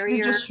 inferior.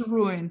 You just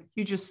ruin.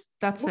 You just,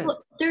 that's it.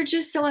 They're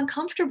just so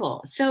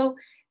uncomfortable. So,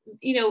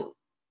 you know,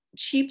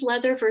 cheap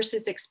leather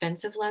versus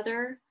expensive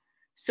leather,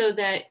 so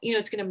that, you know,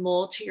 it's going to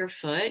mold to your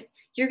foot.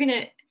 You're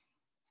going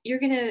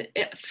to,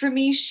 for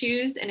me,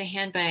 shoes and a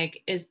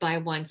handbag is buy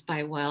once,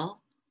 buy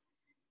well.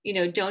 You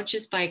know, don't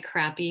just buy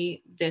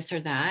crappy this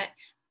or that.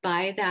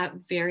 Buy that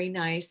very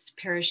nice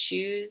pair of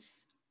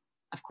shoes.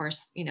 Of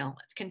course, you know,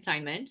 it's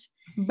consignment.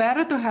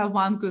 Better to have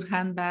one good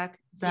handbag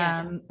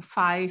than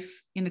 5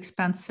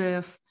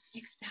 inexpensive.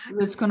 Exactly.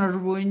 That's going to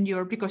ruin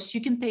your, because you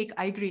can take,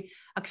 I agree,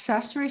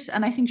 accessories.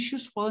 And I think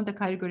shoes fall in the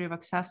category of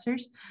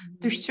accessories.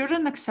 There's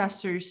certain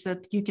accessories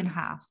that you can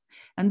have.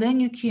 And then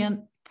you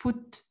can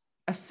put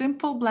a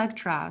simple black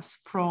dress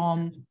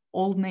from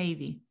Old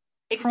Navy.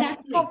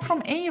 Exactly.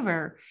 From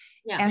anywhere.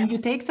 And you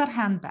take that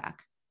handbag.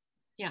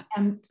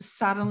 And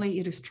suddenly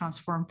it is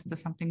transformed into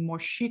something more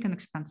chic and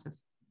expensive.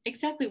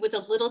 Exactly, with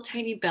a little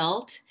tiny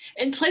belt.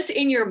 And plus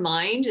in your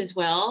mind as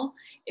well,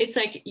 it's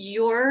like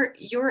you're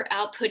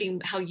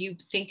outputting how you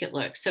think it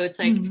looks. So it's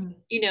like,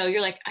 you know,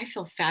 you're like, I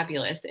feel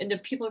fabulous. And then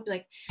people will be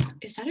like,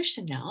 is that a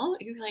Chanel?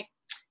 You're like,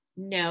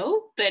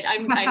 no, but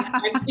I'm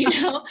you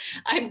know,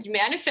 I'm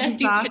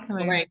manifesting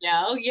Chanel right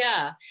now.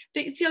 Yeah.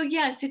 But so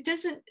yes, it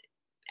doesn't,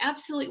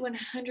 absolutely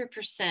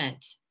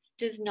 100%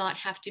 does not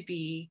have to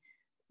be,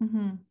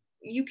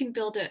 you can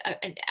build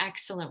an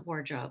excellent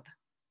wardrobe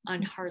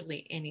on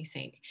hardly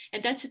anything.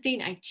 And that's the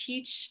thing. I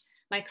teach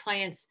my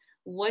clients,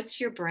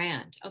 what's your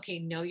brand? Okay,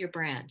 know your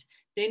brand.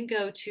 Then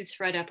go to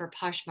ThredUp or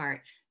Poshmark,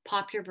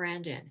 pop your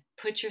brand in,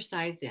 put your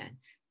size in.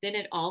 Then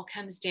it all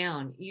comes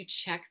down. You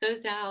check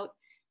those out,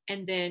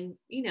 and then,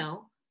 you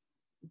know,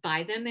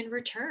 buy them and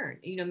return.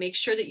 You know, make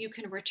sure that you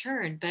can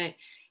return. But,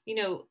 you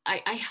know,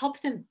 I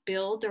help them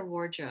build their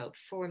wardrobe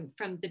from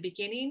the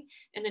beginning.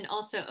 And then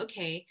also,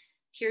 okay,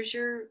 here's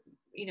your,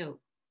 you know,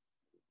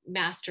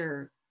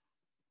 master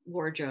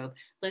wardrobe.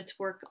 Let's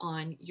work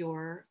on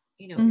your,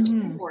 you know,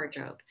 spring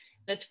wardrobe.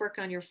 Let's work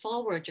on your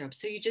fall wardrobe.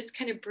 So you just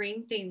kind of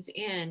bring things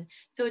in.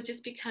 So it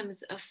just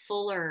becomes a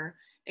fuller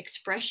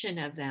expression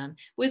of them,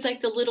 with like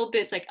the little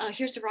bits like, oh,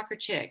 here's a rocker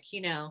chick,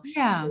 you know,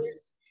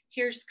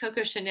 here's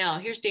Coco Chanel,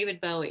 here's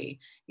David Bowie,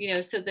 you know,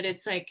 so that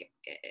it's like,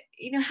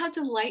 you know, how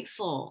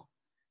delightful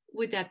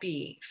would that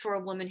be for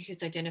a woman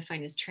who's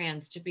identifying as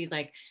trans to be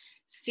like,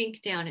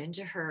 sink down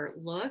into her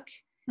look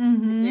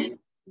and then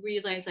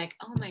realize like,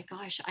 oh my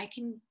gosh, I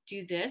can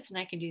do this and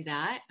I can do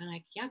that. And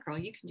like, yeah, girl,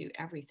 you can do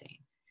everything.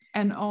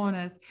 And own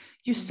it.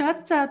 You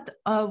said that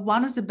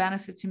one of the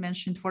benefits you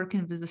mentioned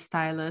working with a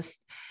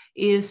stylist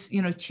is,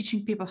 you know,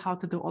 teaching people how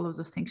to do all of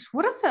those things.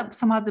 What are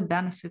some other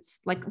benefits,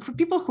 like for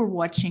people who are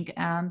watching?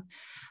 And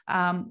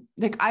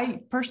like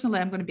I personally,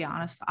 I'm going to be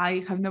honest,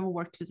 I have never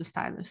worked with a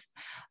stylist,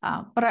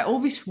 but I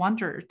always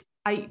wondered,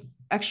 I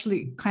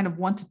actually kind of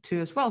wanted to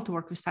as well to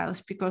work with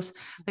stylists, because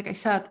like I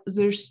said,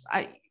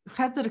 I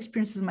had that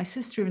experience with my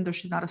sister, even though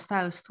she's not a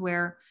stylist,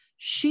 where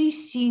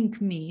she's seeing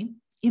me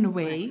in a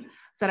way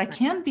that I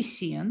can be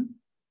seen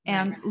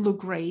and look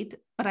great,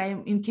 but I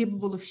am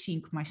incapable of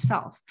seeing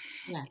myself.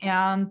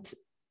 And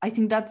I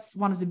think that's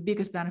one of the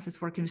biggest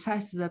benefits working with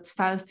stylists, is that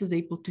stylist is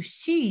able to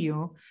see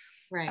you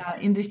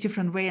in this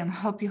different way and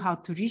help you how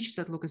to reach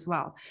that look as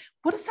well.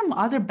 What are some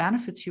other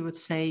benefits you would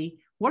say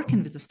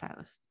working with a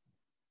stylist?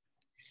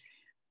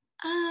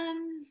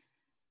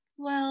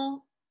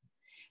 Well,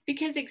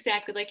 because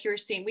exactly like you were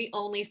saying, we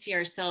only see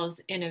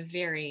ourselves in a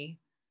very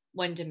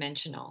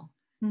one-dimensional.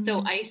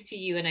 So I see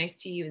you, and I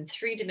see you in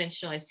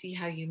 3-dimensional. I see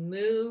how you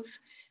move.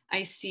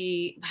 I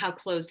see how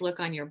clothes look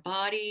on your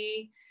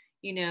body.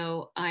 You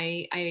know,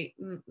 I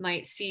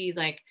might see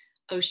like,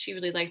 oh, she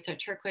really likes that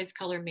turquoise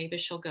color, maybe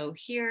she'll go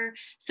here.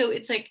 So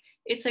it's like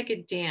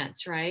a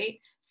dance, right?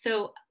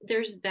 So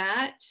there's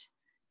that.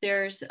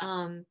 There's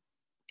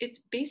it's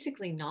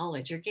basically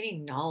knowledge. You're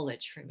getting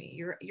knowledge from me.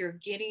 You're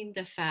getting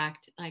the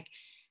fact, like,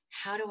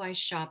 how do I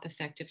shop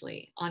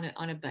effectively on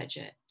a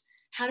budget?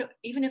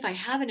 Even if I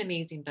have an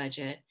amazing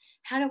budget,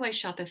 how do I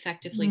shop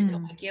effectively so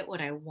I get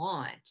what I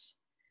want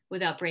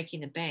without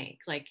breaking the bank?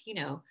 Like,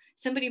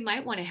 somebody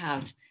might want to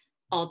have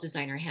all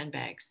designer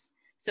handbags.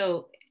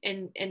 So,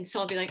 and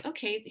so I'll be like,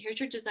 okay, here's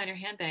your designer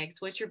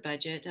handbags. What's your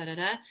budget? Da, da,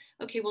 da.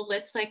 Okay, well,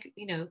 let's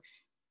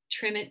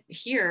trim it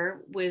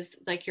here with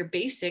like your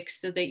basics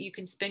so that you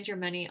can spend your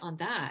money on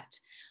that.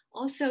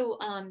 Also,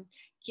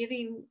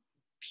 giving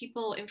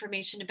people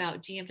information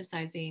about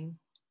de-emphasizing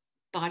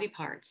body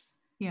parts.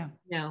 Yeah.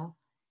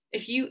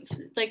 If you,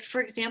 like,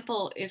 for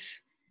example, if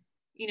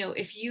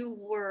you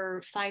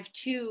were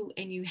 5'2"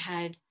 and you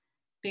had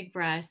big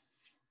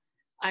breasts,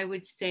 I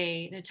would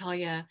say,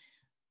 Natalia,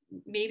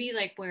 maybe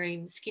like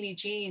wearing skinny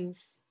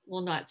jeans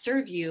will not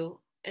serve you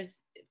as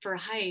for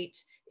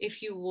height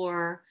if you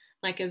wore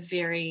like a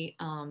very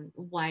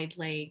wide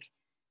leg,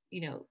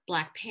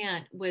 black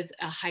pant with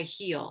a high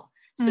heel.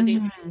 So then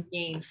you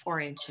gain 4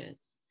 inches,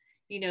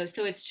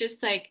 so it's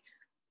just like,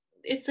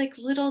 it's like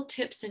little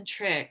tips and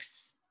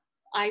tricks,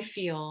 I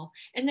feel.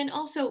 And then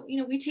also,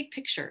 we take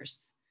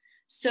pictures.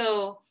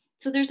 So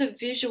there's a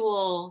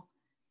visual,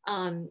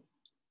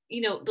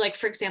 like,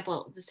 for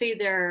example, say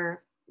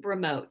they're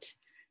remote.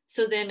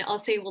 So then I'll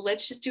say, well,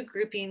 let's just do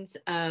groupings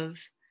of,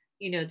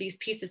 these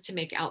pieces to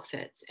make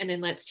outfits. And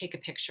then let's take a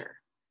picture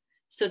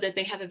so that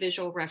they have a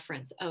visual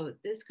reference. Oh,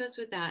 this goes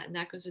with that and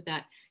that goes with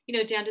that,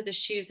 down to the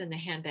shoes and the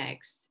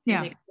handbags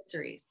and the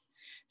accessories.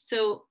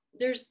 So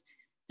there's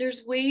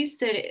ways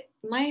that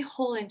my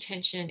whole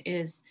intention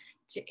is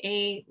to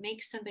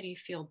make somebody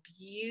feel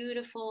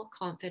beautiful,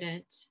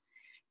 confident,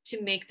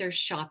 to make their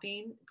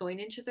shopping, going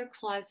into their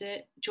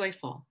closet,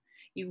 joyful.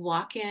 You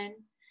walk in,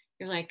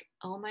 you're like,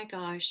 oh my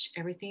gosh,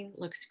 everything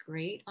looks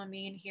great on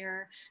me in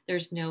here.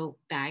 There's no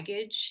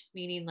baggage,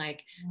 meaning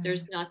like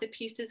there's not the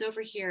pieces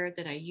over here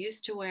that I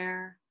used to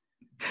wear.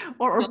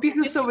 Or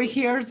pieces over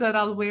here that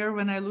I'll wear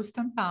when I lose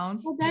 10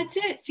 pounds. Well, that's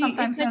it. See,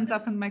 sometimes ends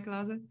up in my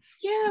closet.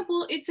 Yeah,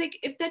 well, it's like,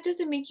 if that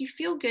doesn't make you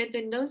feel good,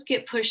 then those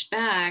get pushed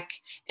back.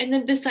 And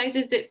then the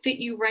sizes that fit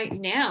you right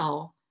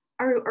now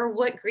are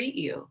what greet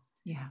you.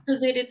 Yeah. So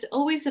that it's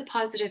always a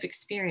positive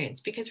experience,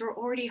 because we're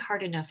already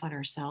hard enough on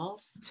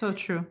ourselves. So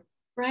true.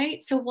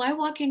 Right? So why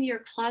walk into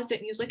your closet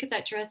and you look at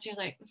that dress and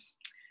you're like,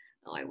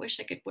 oh, I wish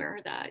I could wear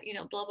that,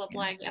 blah, blah,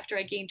 blah. And after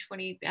I gain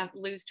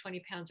lose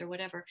 20 pounds or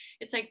whatever,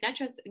 it's like that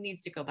dress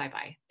needs to go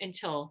bye-bye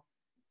until,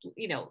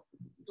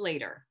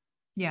 later.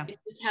 Yeah. You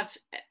just have,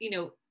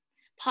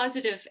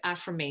 positive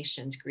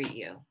affirmations greet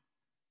you.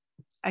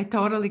 I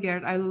totally get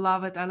it. I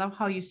love it. I love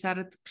how you said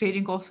it,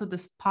 creating also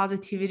this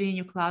positivity in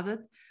your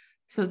closet.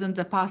 So then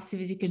the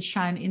positivity can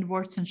shine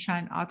inwards and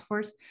shine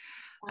outwards.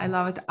 I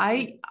love it.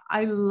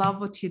 I love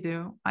what you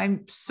do.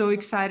 I'm so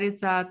excited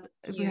that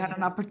we had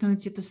an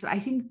opportunity to, I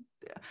think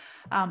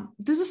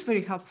this is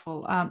very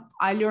helpful.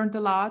 I learned a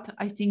lot.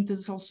 I think this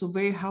is also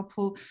very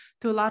helpful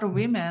to a lot of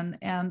women.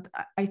 And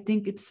I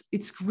think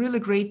it's really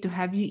great to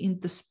have you in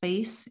the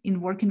space in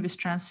working with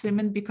trans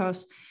women,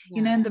 because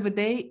in the end of the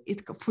day,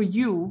 for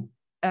you,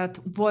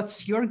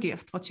 what's your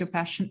gift? What's your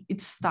passion?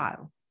 It's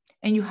style.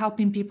 And you're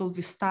helping people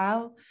with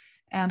style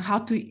and how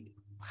to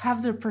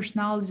have their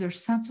personality, their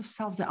sense of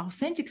self, the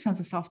authentic sense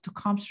of self to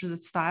come through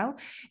that style.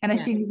 And I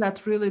think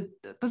that really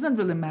doesn't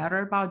really matter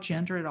about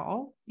gender at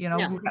all. We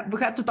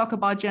had to talk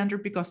about gender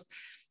because,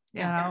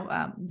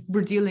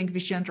 we're dealing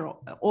with gender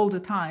all the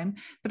time,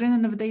 but at the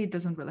end of the day, it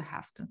doesn't really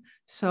have to.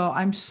 So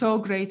I'm so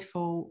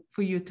grateful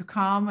for you to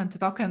come and to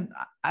talk. And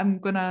I'm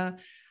going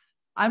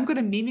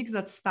to mimic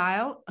that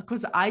style,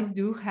 because I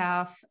do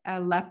have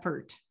a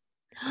leopard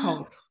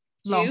coat.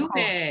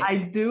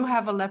 I do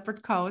have a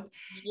leopard coat,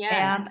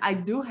 and I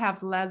do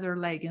have leather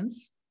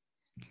leggings.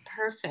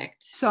 Perfect.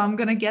 So I'm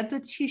going to get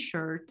the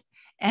t-shirt,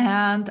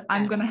 and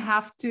I'm going to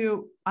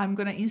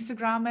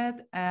Instagram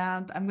it,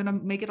 and I'm going to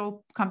make it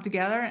all come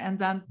together. And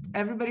then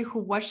everybody who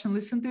watched and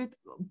listened to it,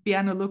 be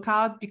on the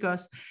lookout,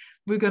 because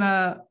we're going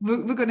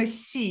to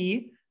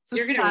see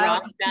you're going to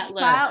rock that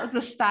look.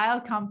 The style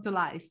come to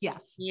life.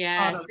 Yes.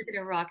 Yes, you're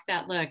going to rock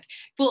that look.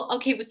 Well,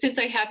 okay, but since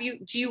I have you,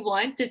 do you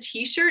want the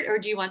t-shirt or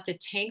do you want the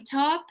tank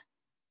top?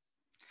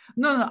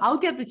 No, I'll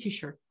get the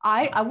t-shirt.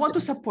 I want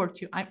to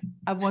support you. I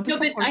want to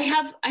support you. But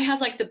I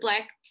have like the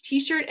black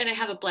t-shirt and I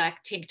have a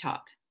black tank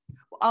top.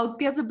 I'll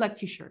get the black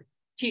t-shirt.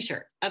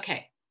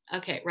 Okay,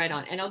 right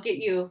on. And I'll get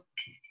you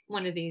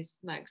one of these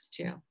mugs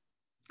too.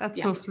 That's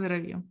so sweet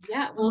of you.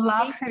 Yeah. Well,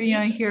 love having you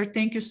on here.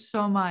 Thank you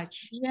so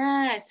much.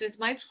 Yes, it was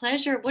my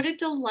pleasure. What a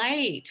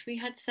delight. We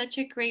had such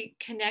a great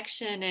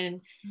connection.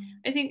 And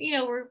I think, we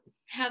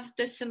have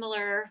the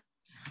similar.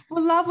 We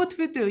love what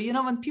we do.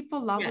 When people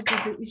love what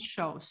we do, it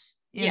shows,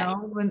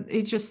 when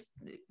it's just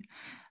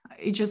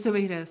the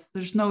way it is.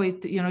 There's no way,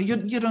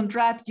 you don't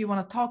dread, you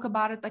want to talk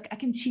about it. Like I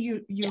can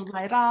see you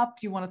light up,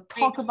 you want to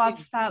talk about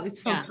style.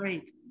 It's so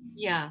great.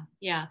 Yeah.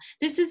 Yeah.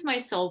 This is my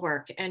soul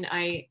work. And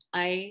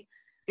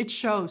It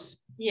shows.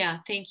 yeah,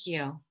 thank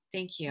you.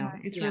 Thank you. Yeah,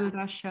 it Yeah. really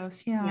does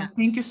shows. Yeah. Yeah.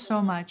 Thank you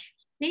so much.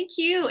 Thank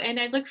you. And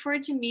I look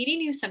forward to meeting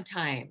you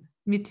sometime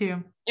Me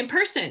too. in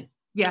person.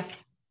 Yes.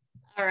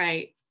 All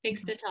right.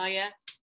 Thanks, Natalia.